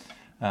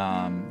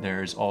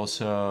 There's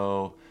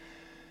also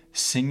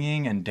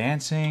singing and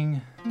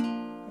dancing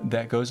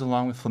that goes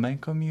along with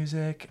flamenco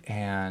music,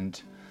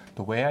 and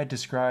The way I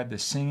describe the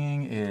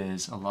singing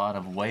is a lot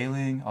of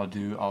wailing. I'll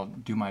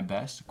do my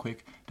best. A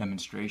quick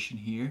demonstration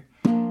here.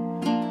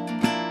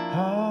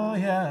 Oh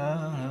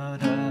yeah.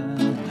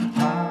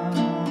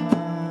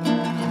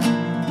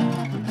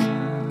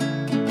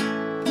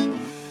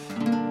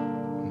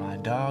 My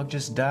dog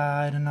just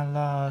died and I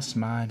lost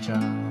my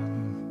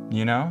job.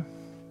 You know?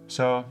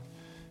 So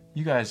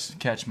you guys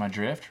catch my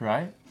drift,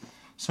 right?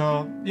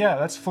 So yeah,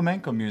 that's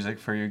flamenco music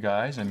for you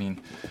guys. I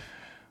mean,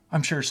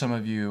 I'm sure some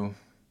of you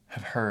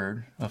have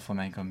heard of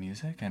flamenco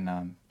music,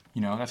 and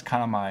you know, that's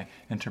kind of my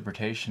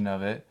interpretation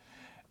of it.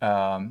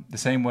 The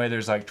same way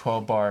there's like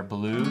 12-bar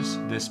blues,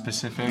 this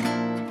specific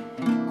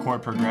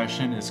chord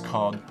progression is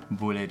called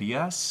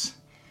bulerías.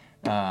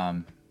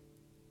 And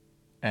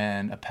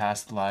a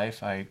past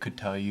life, I could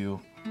tell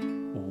you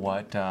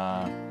what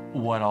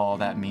all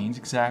that means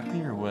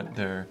exactly, or what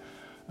they're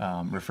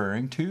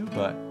referring to.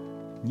 But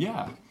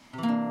yeah,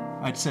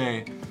 I'd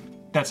say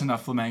that's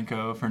enough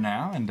flamenco for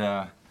now,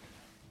 and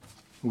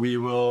we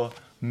will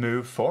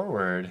move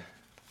forward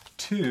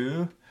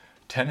to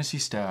Tennessee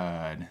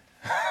Stud.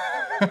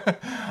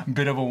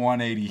 Bit of a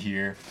 180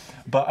 here,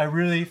 but I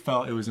really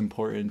felt it was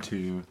important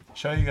to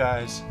show you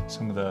guys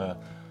some of the,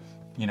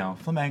 you know,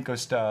 flamenco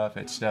stuff.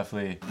 It's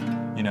definitely,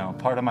 you know,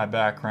 part of my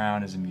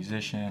background as a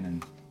musician,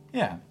 and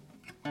yeah.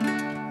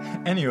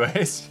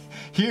 Anyways,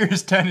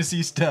 here's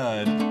Tennessee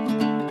Stud.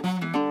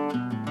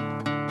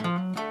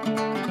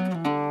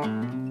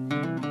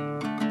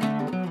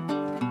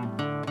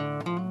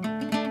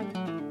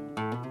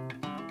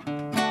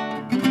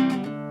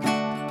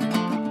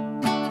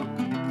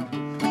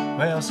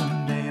 Well,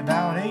 someday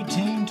about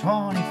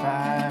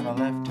 1825, I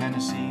left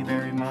Tennessee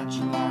very much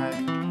alive.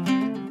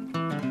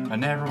 I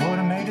never would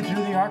have made it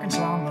through the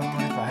Arkansas moon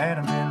if I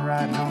hadn't been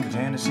riding on the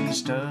Tennessee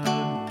Stud.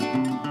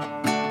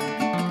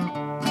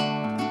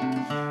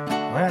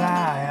 Well,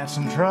 I had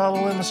some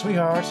trouble with my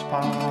sweetheart's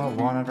pa.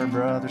 One of her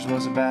brothers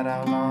was a bad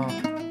outlaw.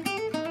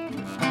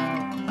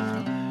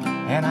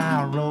 And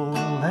I wrote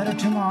a letter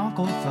to my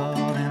Uncle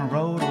Thud, and I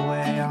rode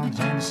away on the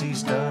Tennessee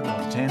Stud.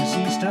 Well, the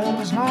Tennessee Stud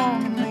was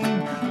long and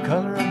lean, the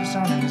color of the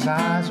sun and his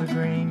eyes were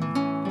green.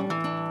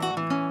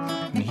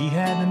 And he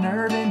had the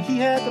nerve and he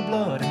had the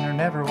blood, and there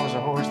never was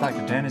a horse like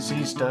the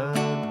Tennessee Stud.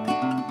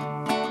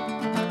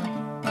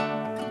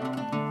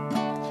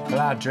 Well,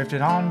 I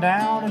drifted on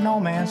down to no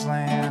man's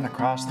land,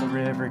 across the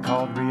river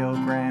called Rio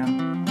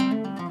Grande.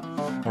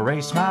 I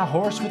raced my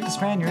horse with the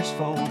Spaniard's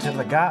foal till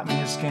I got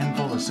me a skin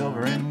full of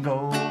silver and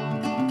gold.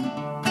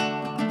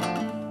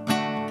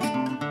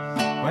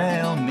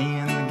 Well, me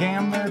and the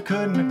gambler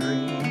couldn't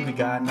agree. We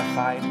got in a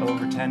fight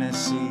over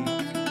Tennessee.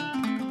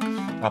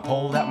 I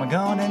pulled out my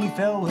gun and he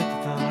fell with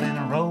the thud, and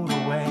I rode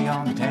away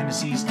on the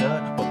Tennessee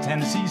Stud. Well,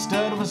 Tennessee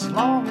Stud was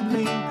long and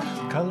lean,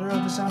 the color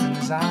of the sun and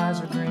his eyes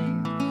were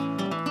green.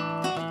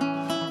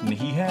 And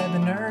he had the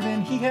nerve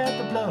and he had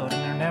the blood,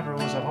 and there never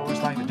was a horse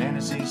like the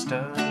Tennessee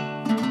Stud.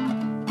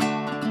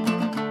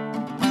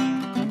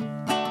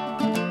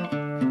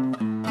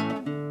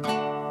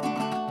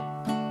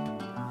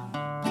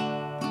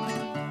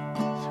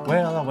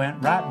 Well, I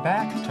went right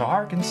back to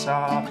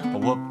Arkansas. I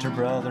whooped her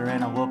brother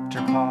and I whooped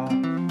her pa.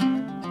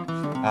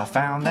 I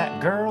found that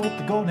girl with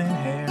the golden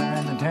hair,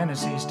 and the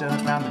Tennessee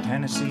Stud found the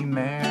Tennessee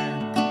mare.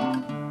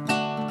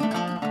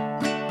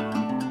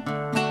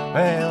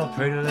 Well,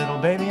 pretty little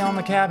baby on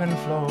the cabin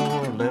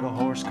floor, little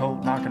horse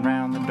colt knocking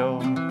round the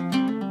door.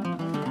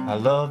 I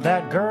love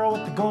that girl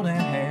with the golden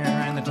hair,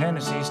 and the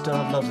Tennessee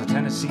Stud loves the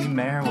Tennessee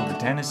mare. Well, the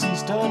Tennessee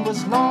Stud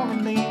was long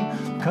and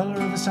lean, the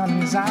color of the sun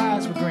and his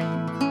eyes were green.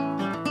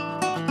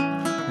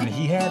 And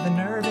he had the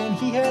nerve and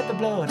he had the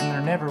blood, and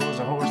there never was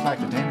a horse like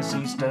the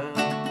Tennessee Stud.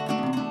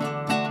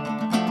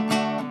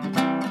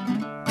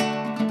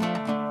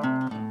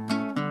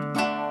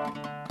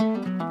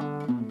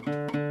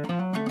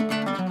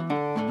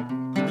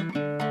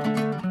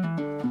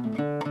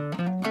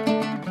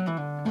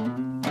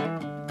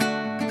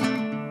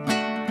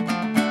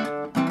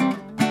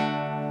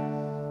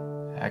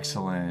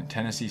 Excellent.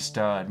 Tennessee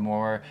Stud.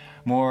 More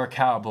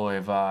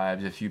cowboy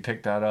vibes if you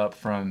picked that up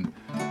from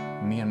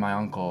me and my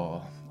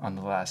uncle on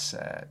the last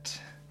set.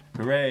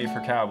 Hooray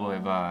for cowboy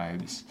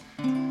vibes.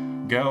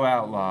 Go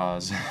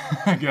Outlaws.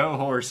 Go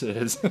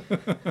horses.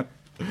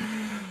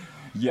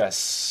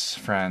 Yes,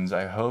 friends,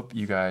 I hope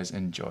you guys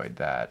enjoyed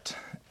that.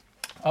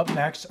 Up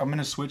next, I'm going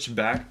to switch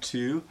back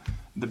to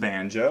the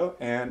banjo,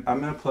 and I'm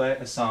going to play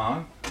a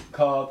song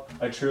called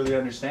I Truly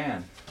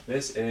Understand.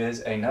 This is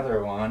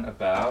another one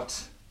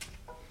about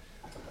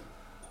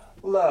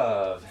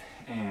love,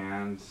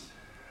 and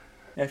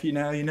if you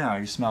know, you know.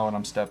 You smell what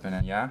I'm stepping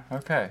in, yeah?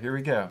 Okay, here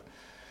we go.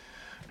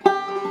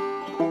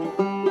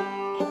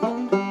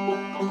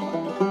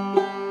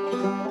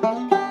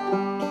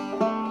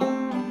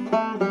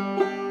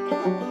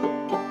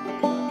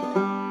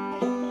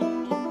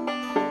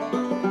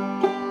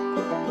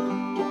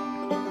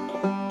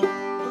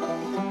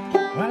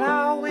 Well,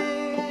 I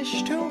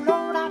wish to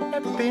Lord I'd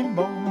never been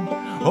born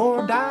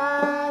or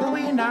died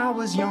when I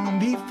was young,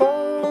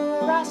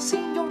 before I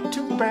seen your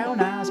two brown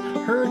eyes,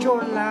 heard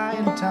your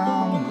lying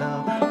tongue,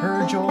 love.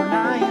 heard your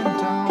lying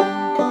tongue.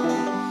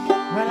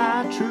 Well,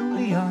 I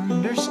truly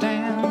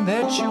understand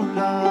that you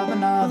love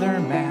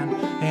another man,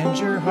 and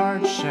your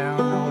heart shall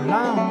no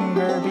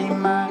longer be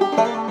mine.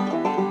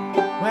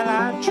 Well,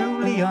 I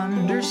truly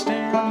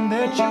understand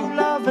that you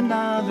love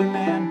another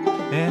man,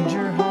 and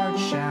your heart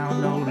shall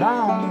no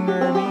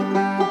longer be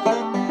mine.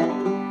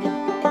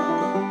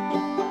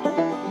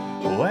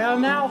 Well,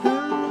 now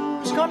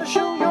who's gonna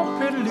show your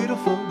pretty little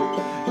foot?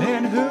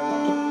 And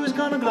who's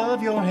gonna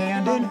glove your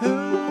hand? And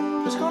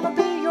who's gonna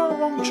be your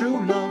own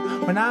true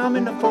love when I'm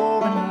in a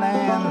foreign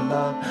land,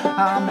 love?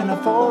 I'm in a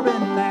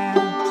foreign land.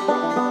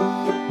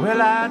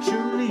 Well, I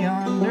truly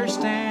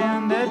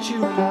understand that you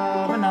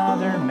love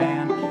another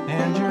man,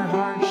 and your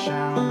heart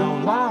shall no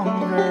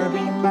longer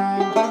be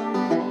mine.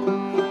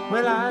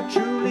 Well, I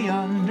truly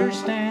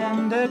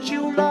understand that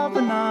you love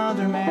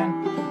another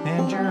man,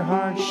 and your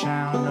heart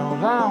shall no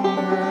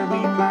longer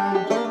be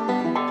mine.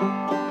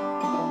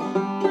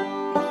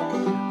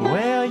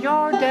 Well,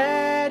 your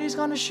daddy's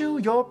gonna shoe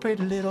your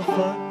pretty little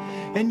foot,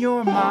 and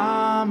your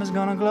mom is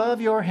gonna glove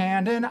your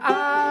hand, and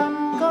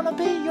I'm gonna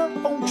be your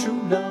own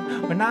true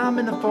love when I'm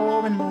in a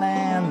foreign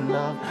land,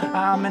 love.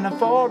 I'm in a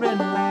foreign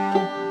land.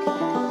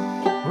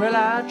 Well,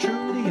 I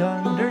truly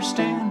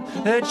understand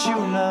that you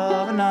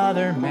love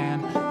another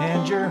man,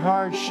 and your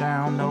heart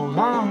shall no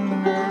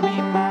longer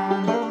be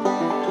mine.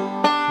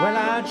 Well,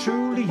 I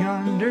truly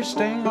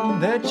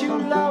understand that you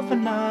love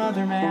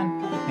another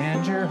man,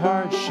 and your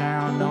heart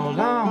shall no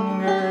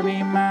longer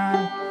be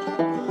mine.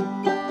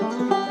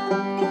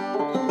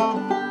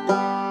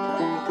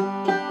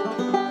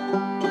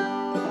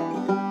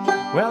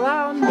 Well,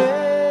 I'll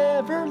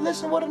never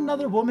listen to what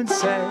another woman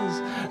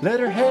says.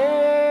 Let her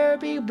hair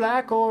be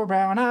black or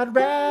brown. I'd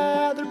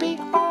rather be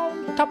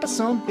on top of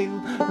some hill,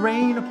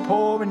 rain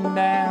a-pouring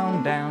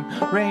down, down,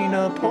 rain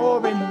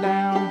a-pouring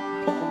down.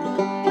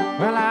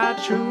 Well,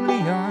 I truly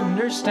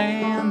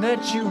understand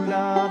that you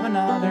love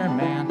another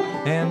man,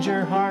 and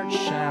your heart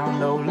shall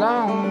no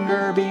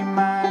longer be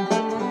mine.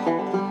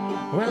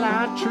 Well,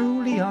 I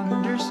truly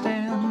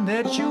understand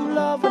that you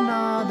love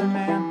another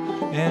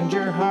man, and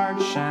your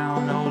heart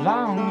shall no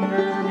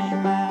longer be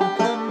mine.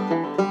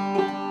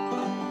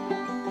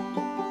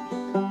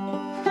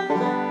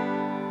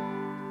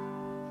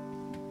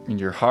 And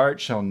your heart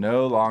shall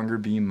no longer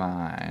be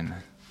mine.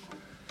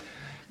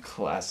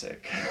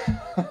 Classic.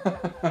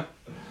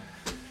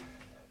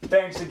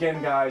 Thanks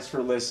again, guys,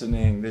 for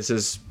listening. This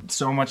is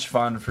so much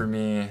fun for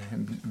me.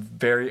 I'm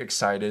very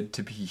excited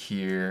to be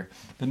here.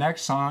 The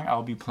next song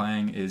I'll be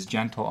playing is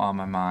Gentle on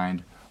My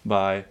Mind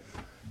by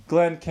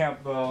Glenn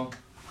Campbell,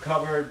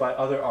 covered by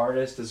other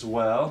artists as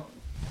well.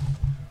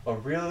 A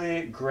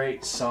really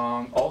great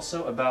song,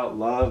 also about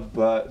love,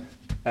 but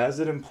as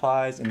it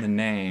implies in the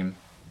name,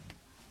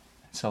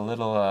 it's a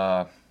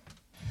little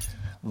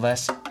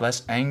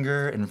less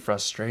anger and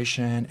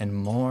frustration and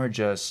more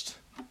just,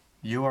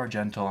 you are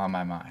gentle on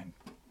my mind.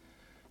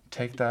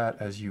 Take that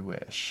as you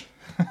wish.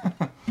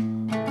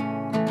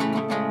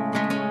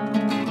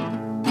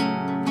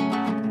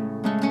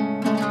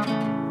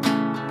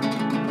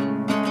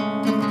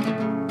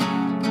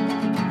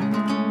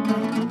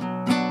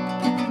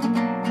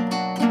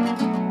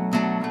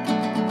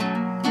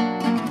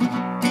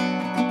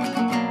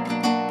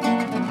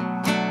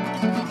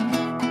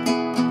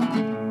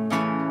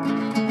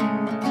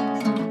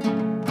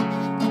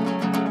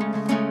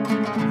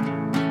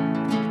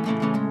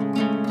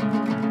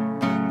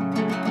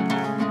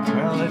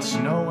 It's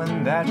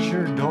knowing that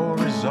your door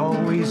is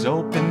always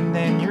open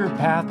and your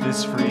path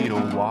is free to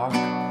walk.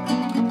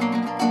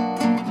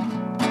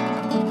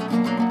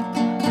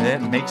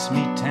 That makes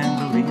me tend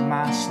to leave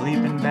my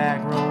sleeping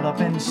bag rolled up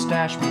and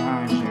stashed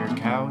behind your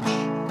couch.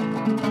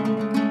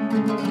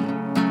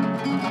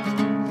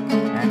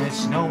 And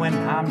it's knowing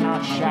I'm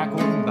not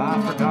shackled by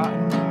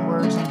forgotten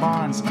words and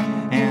bonds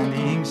and the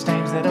ink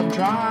stains that have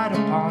dried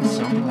upon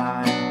some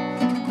line.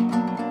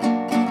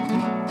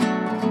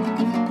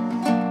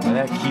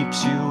 That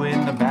keeps you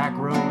in the back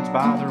roads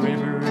by the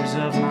rivers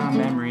of my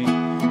memory,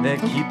 that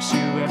keeps you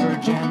ever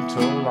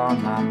gentle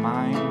on my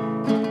mind.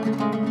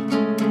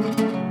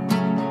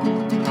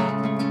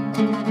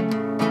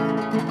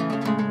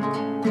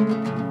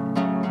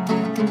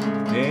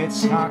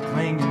 It's not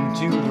clinging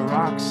to the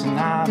rocks and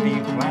ivy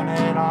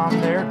planet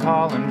on their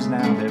columns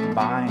now that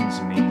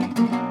binds me,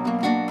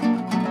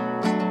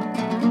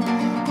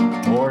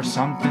 or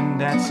something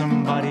that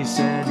somebody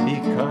said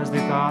because they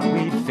thought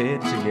we'd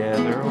fit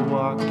together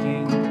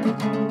walking.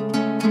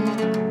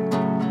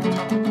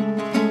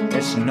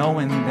 It's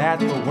knowing that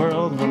the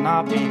world will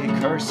not be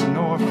cursed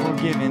nor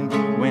forgiven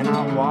when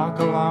I walk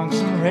along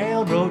some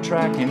railroad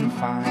track and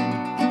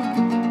find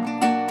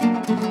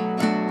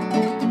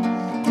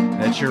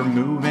that you're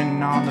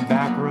moving on the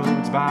back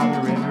roads by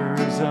the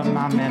rivers of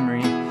my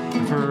memory,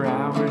 and for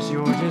hours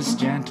you're just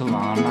gentle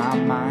on my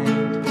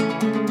mind.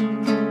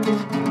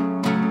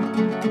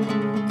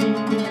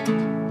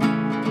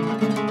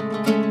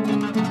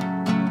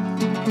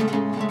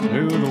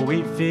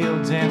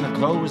 Fields and the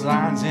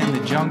clotheslines and the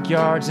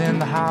junkyards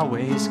and the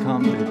highways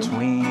come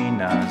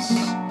between us.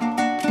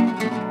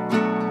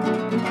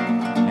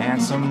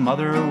 some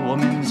other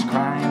woman's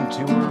crying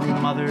to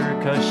her mother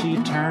 'cause she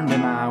turned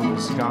and I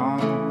was gone.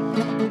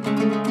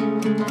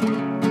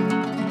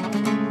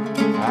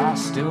 I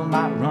still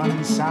might run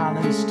in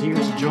silence,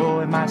 tears of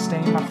joy might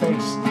stain my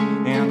face,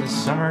 and the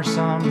summer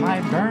sun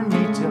might burn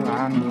me till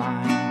I'm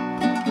blind.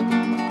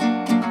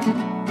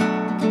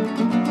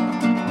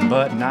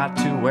 But not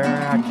to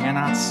where I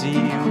cannot see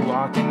you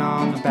walking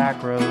on the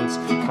back roads,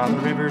 while the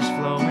river's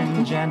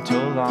flowing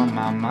gentle on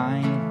my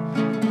mind.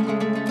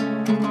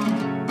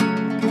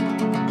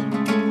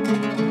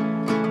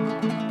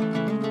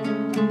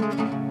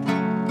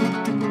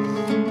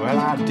 Well,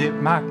 I dip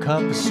my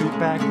cup of soup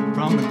back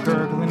from the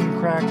gurgling,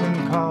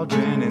 crackling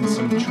cauldron in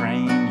some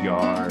train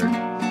yard.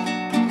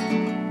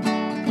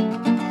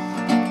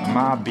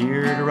 My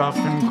beard rough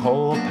and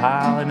coal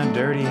pile and a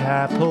dirty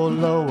hat pulled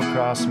low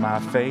across my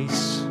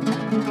face.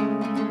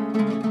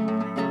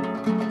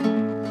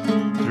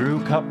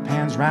 Through cup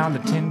pans round a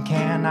tin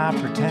can, I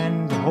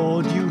pretend to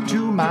hold you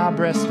to my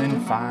breast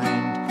and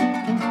find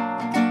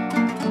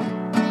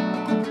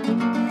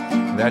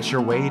that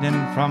you're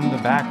waiting from the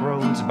back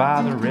roads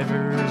by the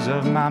rivers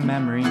of my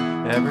memory,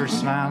 ever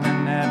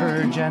smiling,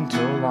 ever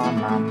gentle on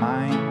my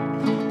mind.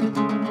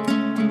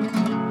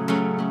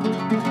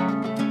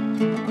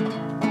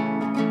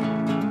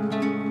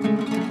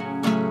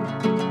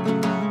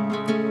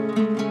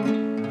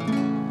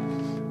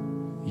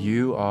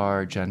 You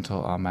are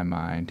gentle on my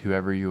mind,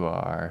 whoever you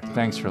are.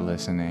 Thanks for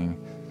listening.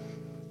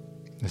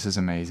 This is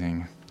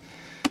amazing.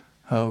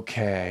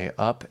 Okay,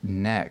 up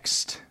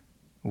next,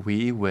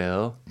 we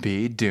will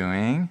be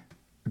doing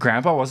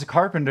Grandpa Was a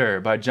Carpenter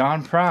by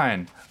John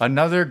Prine.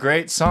 Another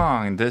great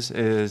song. This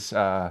is,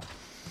 well,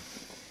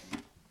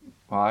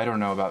 I don't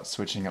know about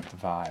switching up the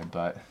vibe,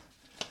 but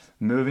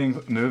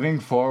moving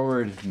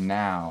forward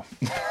now.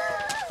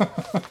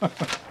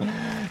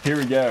 Here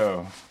we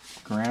go.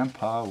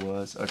 Grandpa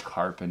was a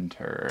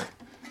carpenter.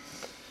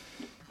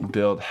 He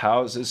built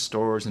houses,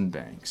 stores, and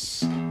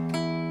banks.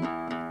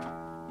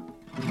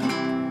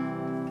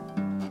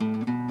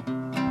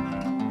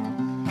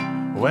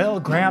 Well,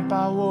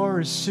 Grandpa wore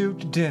his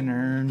suit to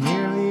dinner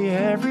nearly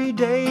every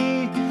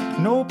day.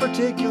 No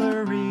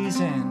particular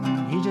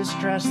reason, he just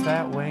dressed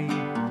that way.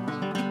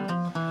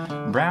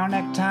 Brown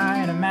necktie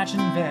and a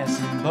matching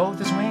vest and both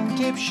his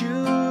wingtip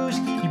shoes.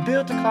 He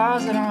built a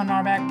closet on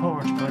our back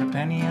porch, put a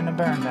penny in the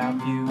burned out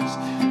fuse.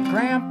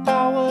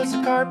 Grandpa was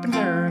a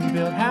carpenter, he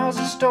built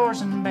houses,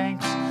 stores, and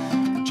banks.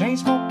 Chain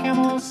smoked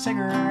Camels,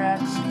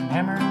 cigarettes, and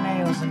hammered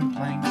nails and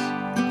planks.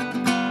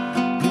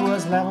 He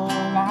was level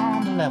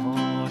on the level,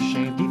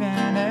 shaved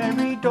even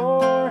every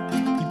door.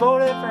 He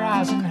voted for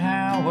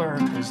Eisenhower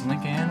 'cause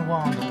Lincoln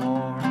won the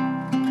war.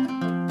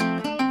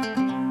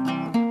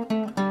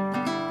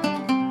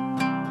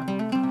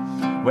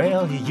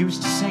 Well, he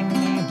used to sing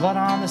me Blood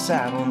on the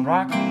Saddle and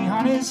rock me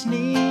on his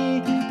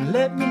knee, and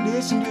let me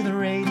listen to the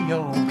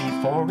radio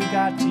before we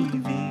got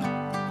TV.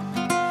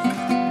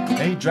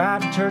 He'd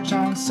drive to church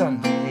on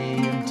Sunday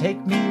and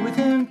take me with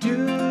him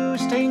too.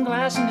 Stained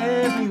glass in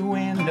every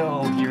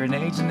window, hearing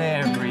aids in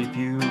every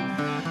pew.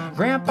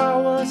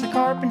 Grandpa was a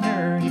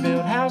carpenter, he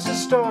built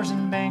houses, stores,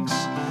 and banks.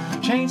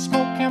 Chain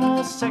smoked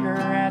Camels,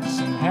 cigarettes,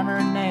 and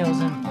hammered nails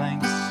and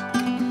planks.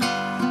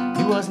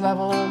 He was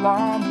level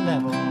on the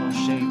level,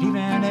 shaved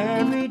even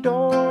every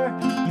door.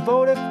 He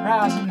voted for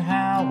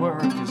Eisenhower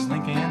 'cause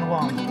Lincoln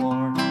won the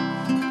war.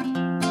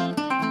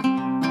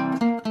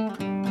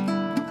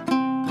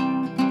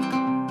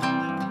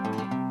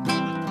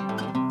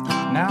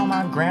 Now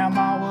my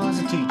grandma was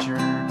a teacher,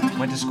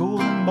 went to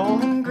school in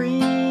Bowling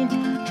Green,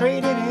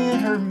 traded in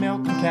her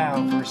milk and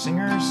cow for a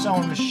Singer's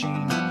sewing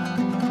machine.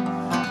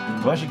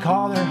 Well, she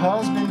called her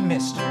husband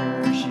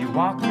Mister, she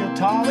walked real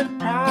tall with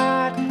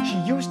pride. She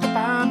used to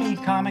buy me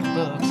comic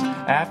books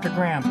after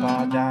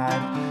Grandpa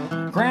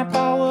died.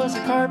 Grandpa was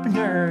a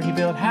carpenter, he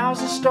built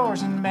houses,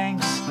 stores, and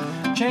banks.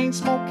 Chain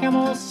smoked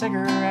Camels,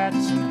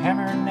 cigarettes, and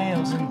hammered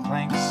nails and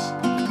planks.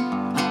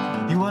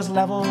 He was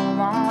level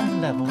on the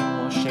level,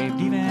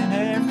 shaved even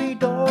every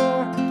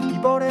door. He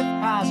voted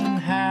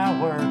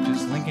Eisenhower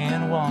 'cause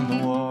Lincoln won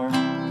the war.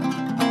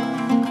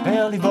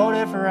 Well, he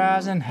voted for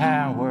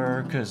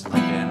Eisenhower 'cause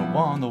Lincoln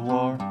won the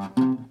war.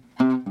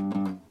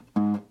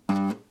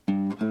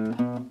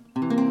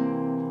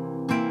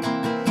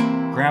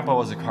 Grandpa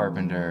Was a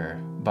Carpenter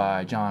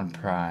by John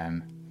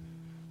Prine.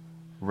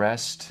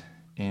 Rest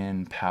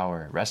in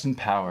power. Rest in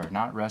power,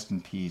 not rest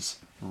in peace.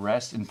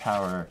 Rest in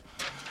power,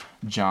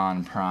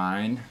 John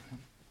Prine.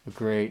 A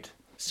great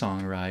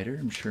songwriter,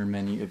 I'm sure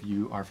many of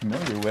you are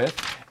familiar with.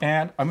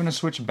 And I'm going to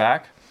switch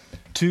back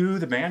to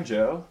the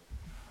banjo.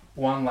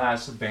 One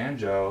last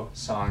banjo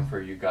song for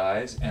you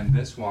guys, and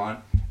this one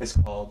is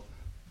called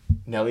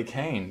Nellie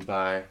Kane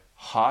by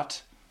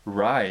Hot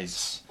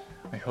Rice.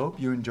 I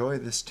hope you enjoy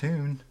this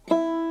tune.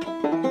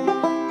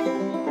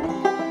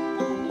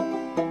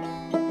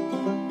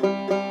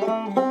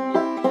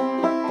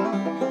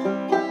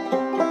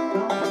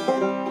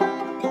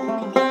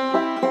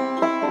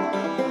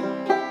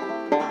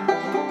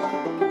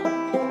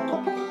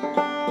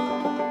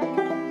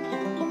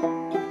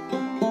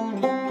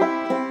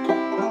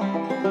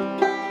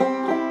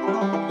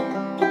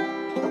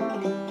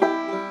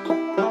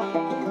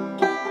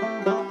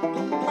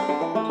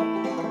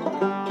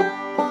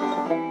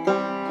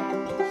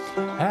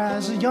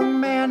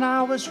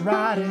 was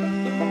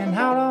riding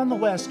out on the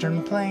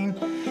western plain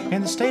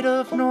in the state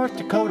of North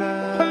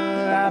Dakota.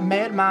 I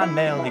met my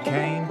Nellie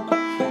Kane.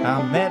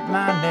 I met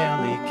my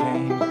Nellie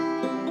Kane.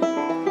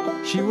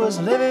 She was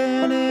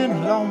living in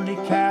a lonely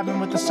cabin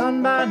with a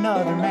son by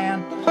another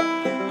man.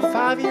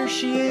 5 years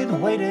she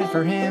had waited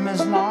for him,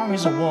 as long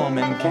as a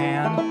woman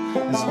can,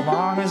 as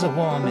long as a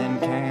woman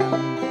can.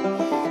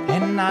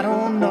 And I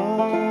don't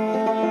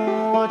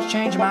know what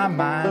changed my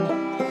mind,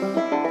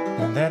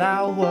 that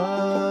I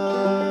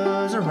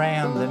was a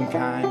rambling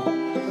kind,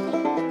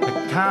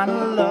 the kind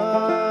of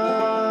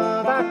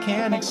love I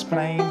can't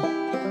explain,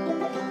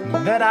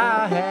 that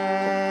I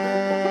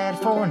had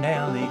for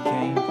Nellie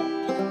Kane.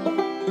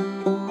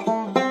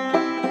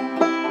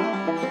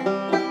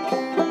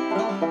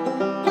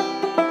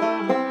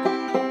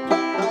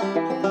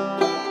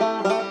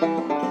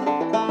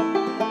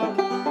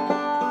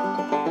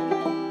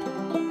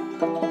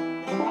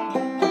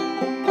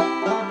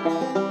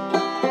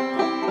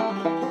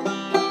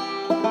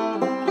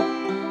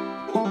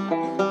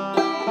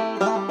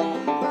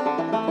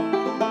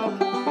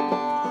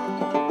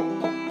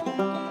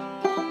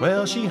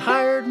 Well, she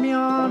hired me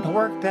on to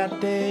work that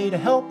day to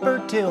help her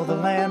till the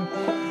land.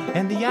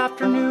 In the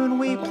afternoon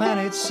we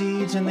planted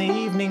seeds, in the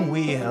evening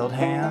we held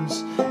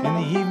hands. In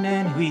the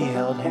evening we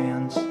held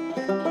hands.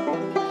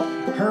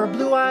 Her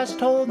blue eyes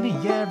told me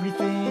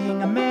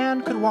everything a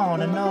man could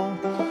want to know.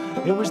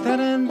 It was then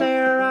and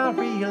there I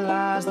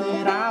realized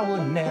that I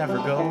would never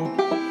go,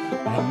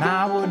 and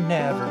I would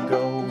never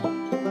go.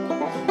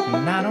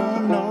 And I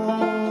don't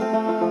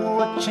know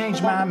what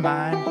changed my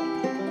mind,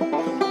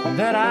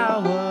 that I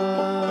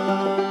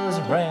was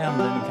a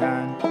rambling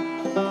kind,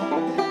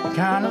 the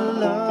kind of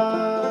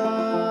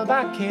love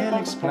I can't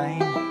explain,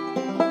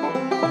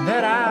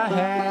 that I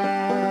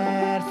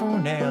had for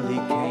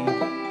Nellie Kane.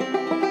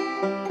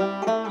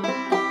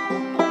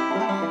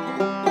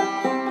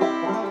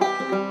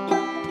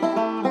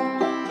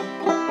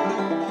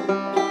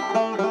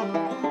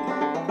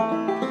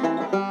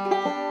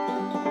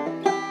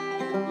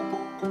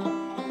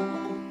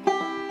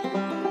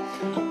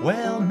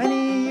 Well,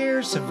 many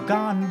years have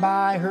gone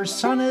by, her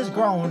son has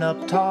grown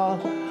up tall.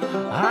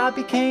 I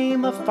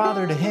became a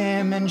father to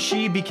him, and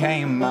she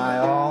became my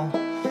all.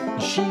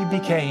 She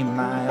became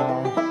my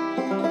all.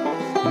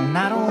 And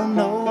I don't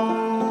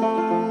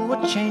know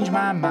what changed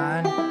my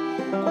mind,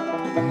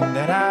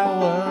 that I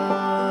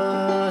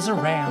was a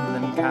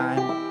rambling kind,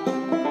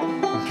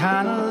 the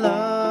kind of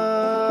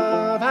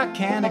love I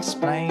can't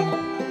explain,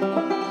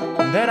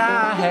 that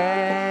I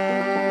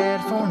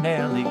had for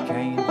Nellie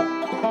Kane.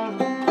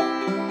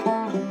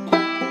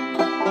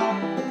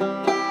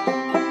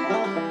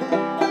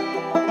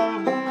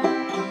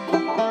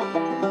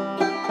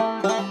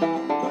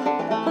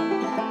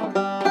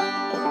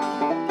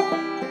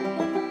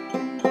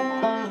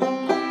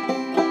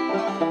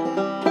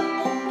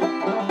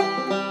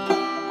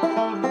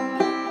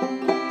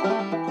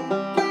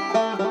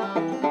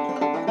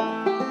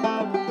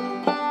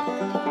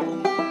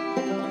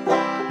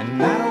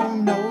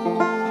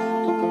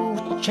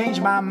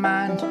 Changed my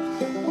mind,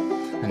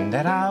 and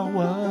that I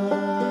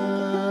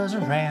was a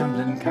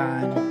rambling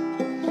kind,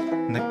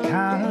 the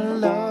kind of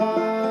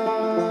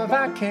love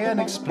I can't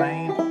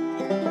explain,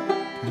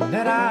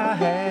 that I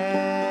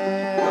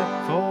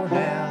had for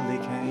Nellie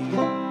Kane.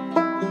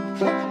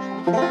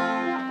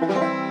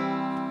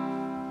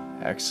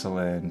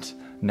 Excellent.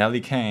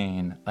 Nellie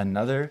Kane,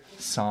 another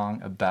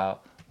song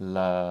about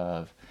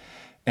love.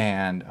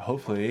 And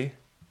hopefully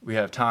we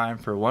have time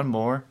for one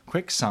more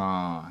quick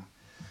song.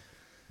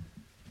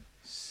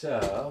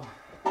 So,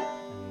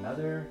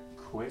 another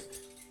quick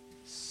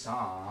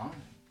song.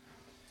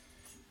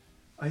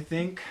 I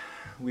think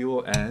we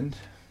will end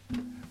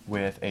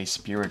with a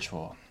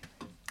spiritual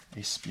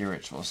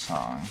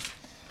song.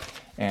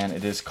 And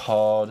it is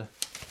called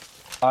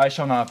I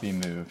Shall Not Be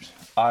Moved.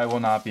 I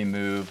will not be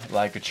moved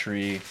like a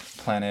tree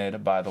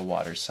planted by the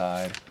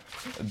waterside.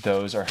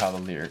 Those are how the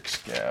lyrics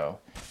go.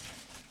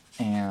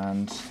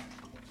 And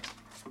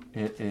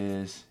it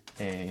is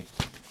a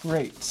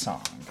great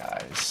song,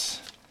 guys.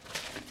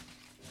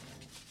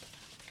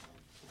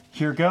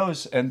 Here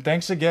goes, and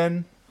thanks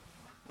again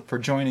for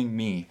joining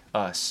me,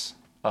 us.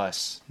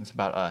 It's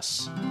about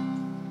us.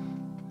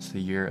 It's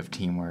the year of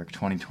teamwork,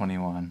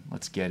 2021.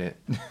 Let's get it.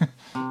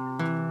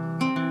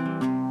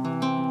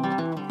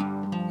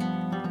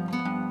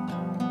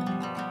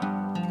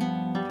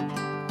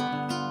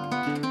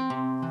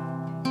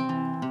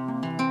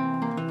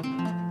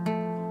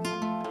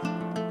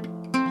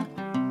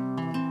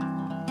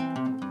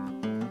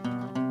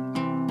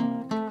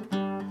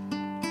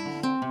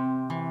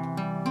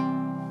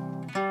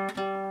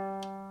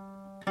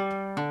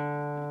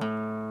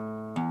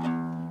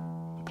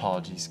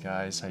 Apologies,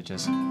 guys. I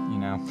just,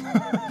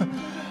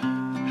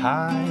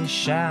 I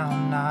shall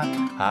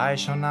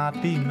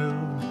not be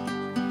moved.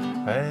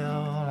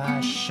 Well,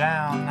 I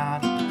shall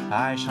not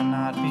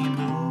be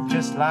moved,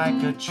 just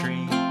like a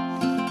tree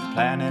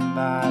planted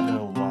by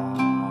the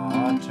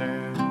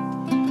water.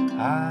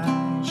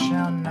 I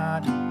shall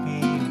not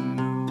be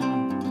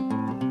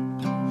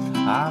moved.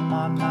 I'm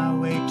on my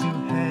way to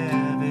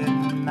heaven.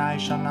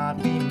 shall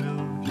not be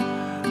moved.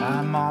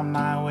 I'm on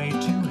my way to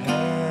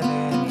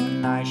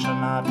heaven, I shall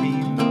not be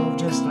moved,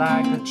 just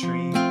like a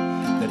tree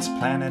that's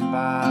planted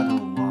by the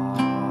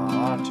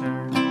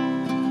water.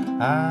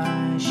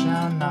 I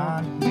shall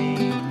not be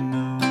moved.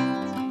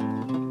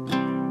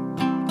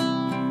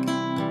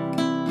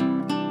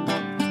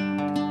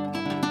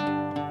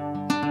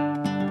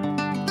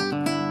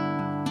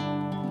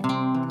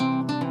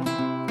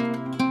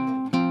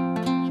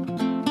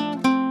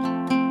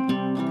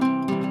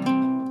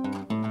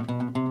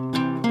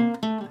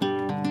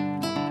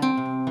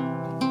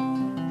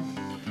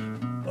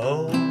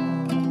 Oh,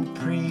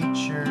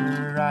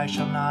 preacher, I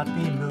shall not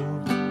be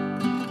moved.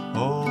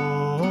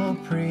 Oh,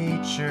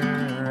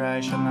 preacher,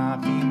 I shall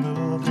not be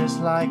moved,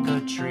 just like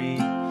a tree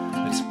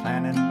that's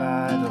planted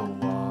by the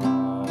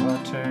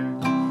water.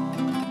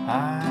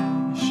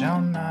 I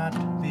shall not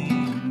be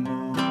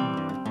moved.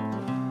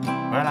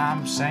 Well,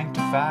 I'm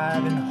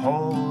sanctified and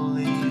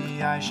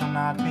holy, I shall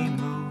not be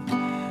moved.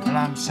 Well,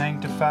 I'm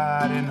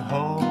sanctified and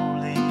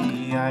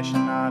holy, I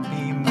shall not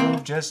be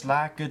moved, just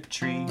like a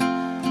tree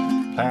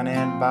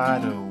planted by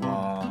the water.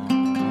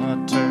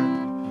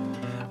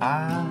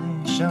 I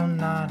shall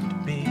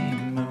not be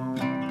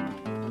moved.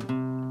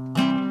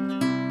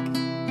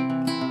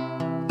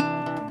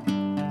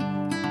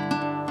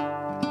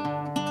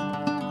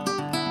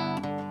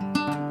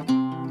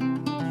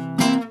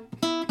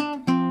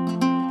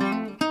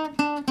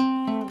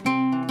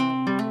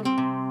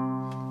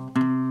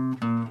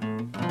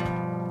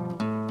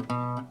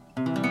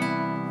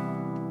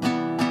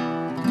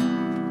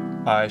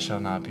 I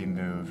shall not be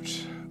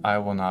moved. I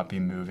will not be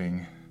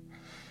moving.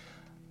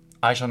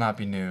 I shall not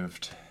be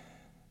moved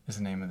is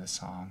the name of the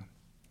song.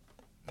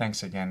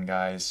 Thanks again,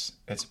 guys.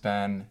 It's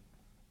been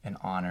an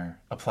honor,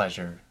 a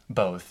pleasure,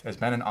 both. It's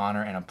been an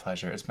honor and a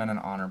pleasure. It's been an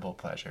honorable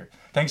pleasure.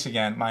 Thanks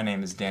again. My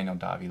name is Daniel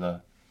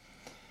Davila,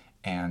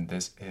 and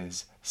this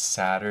is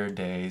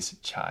Saturday's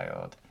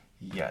Child.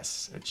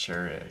 Yes, it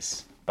sure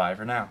is. Bye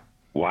for now.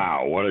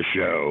 Wow, what a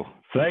show.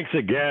 Thanks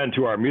again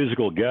to our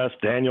musical guest,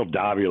 Daniel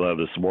Davila,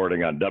 this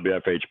morning on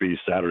WFHB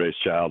Saturday's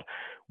Child.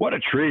 What a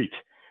treat.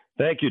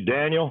 Thank you,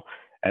 Daniel.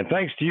 And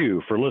thanks to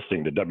you for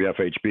listening to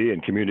WFHB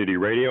and Community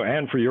Radio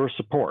and for your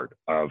support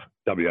of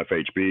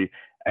WFHB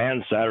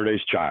and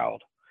Saturday's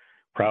Child.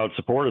 Proud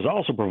support is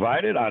also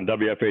provided on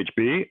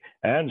WFHB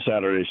and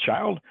Saturday's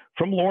Child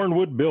from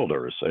Laurenwood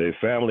Builders, a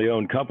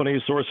family-owned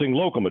company sourcing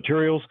local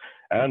materials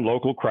and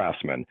local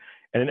craftsmen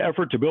in an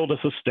effort to build a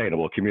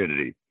sustainable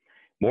community.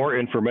 More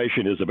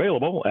information is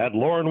available at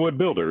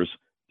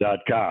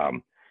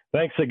laurenwoodbuilders.com.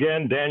 Thanks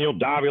again, Daniel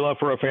Davila,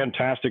 for a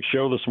fantastic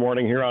show this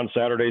morning here on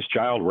Saturday's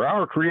Child, where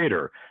our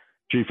creator,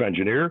 chief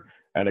engineer,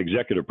 and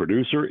executive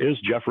producer is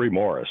Jeffrey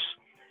Morris.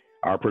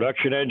 Our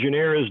production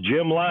engineer is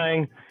Jim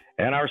Lang,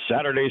 and our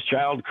Saturday's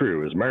Child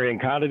crew is Marion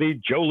Condity,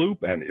 Joe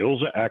Loop, and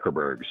Ilza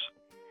Ackerbergs.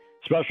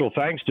 Special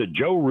thanks to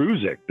Joe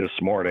Ruzick this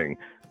morning,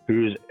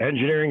 whose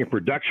engineering and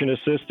production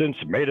assistance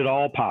made it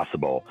all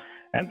possible.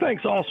 And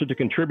thanks also to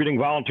contributing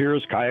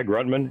volunteers Kaya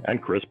Grudman and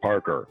Chris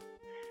Parker.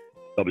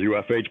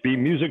 WFHB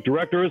Music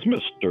Director is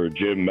Mr.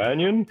 Jim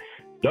Mannion.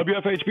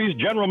 WFHB's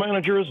General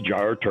Manager is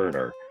Jar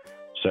Turner.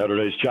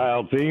 Saturday's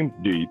Child theme,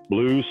 Deep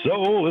Blue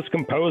Soul, is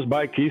composed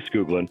by Keith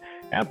Skouglen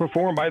and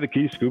performed by the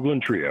Keith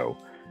Skouglen Trio.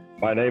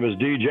 My name is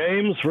D.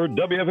 James for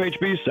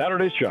WFHB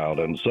Saturday's Child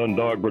and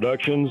Sundog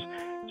Productions.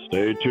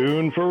 Stay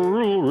tuned for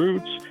Rural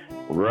Roots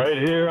right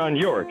here on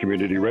your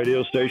community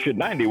radio station,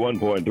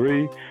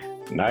 91.3,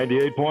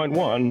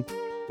 98.1,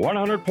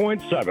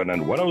 100.7,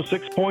 and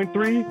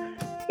 106.3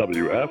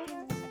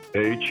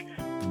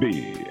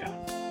 WFHB.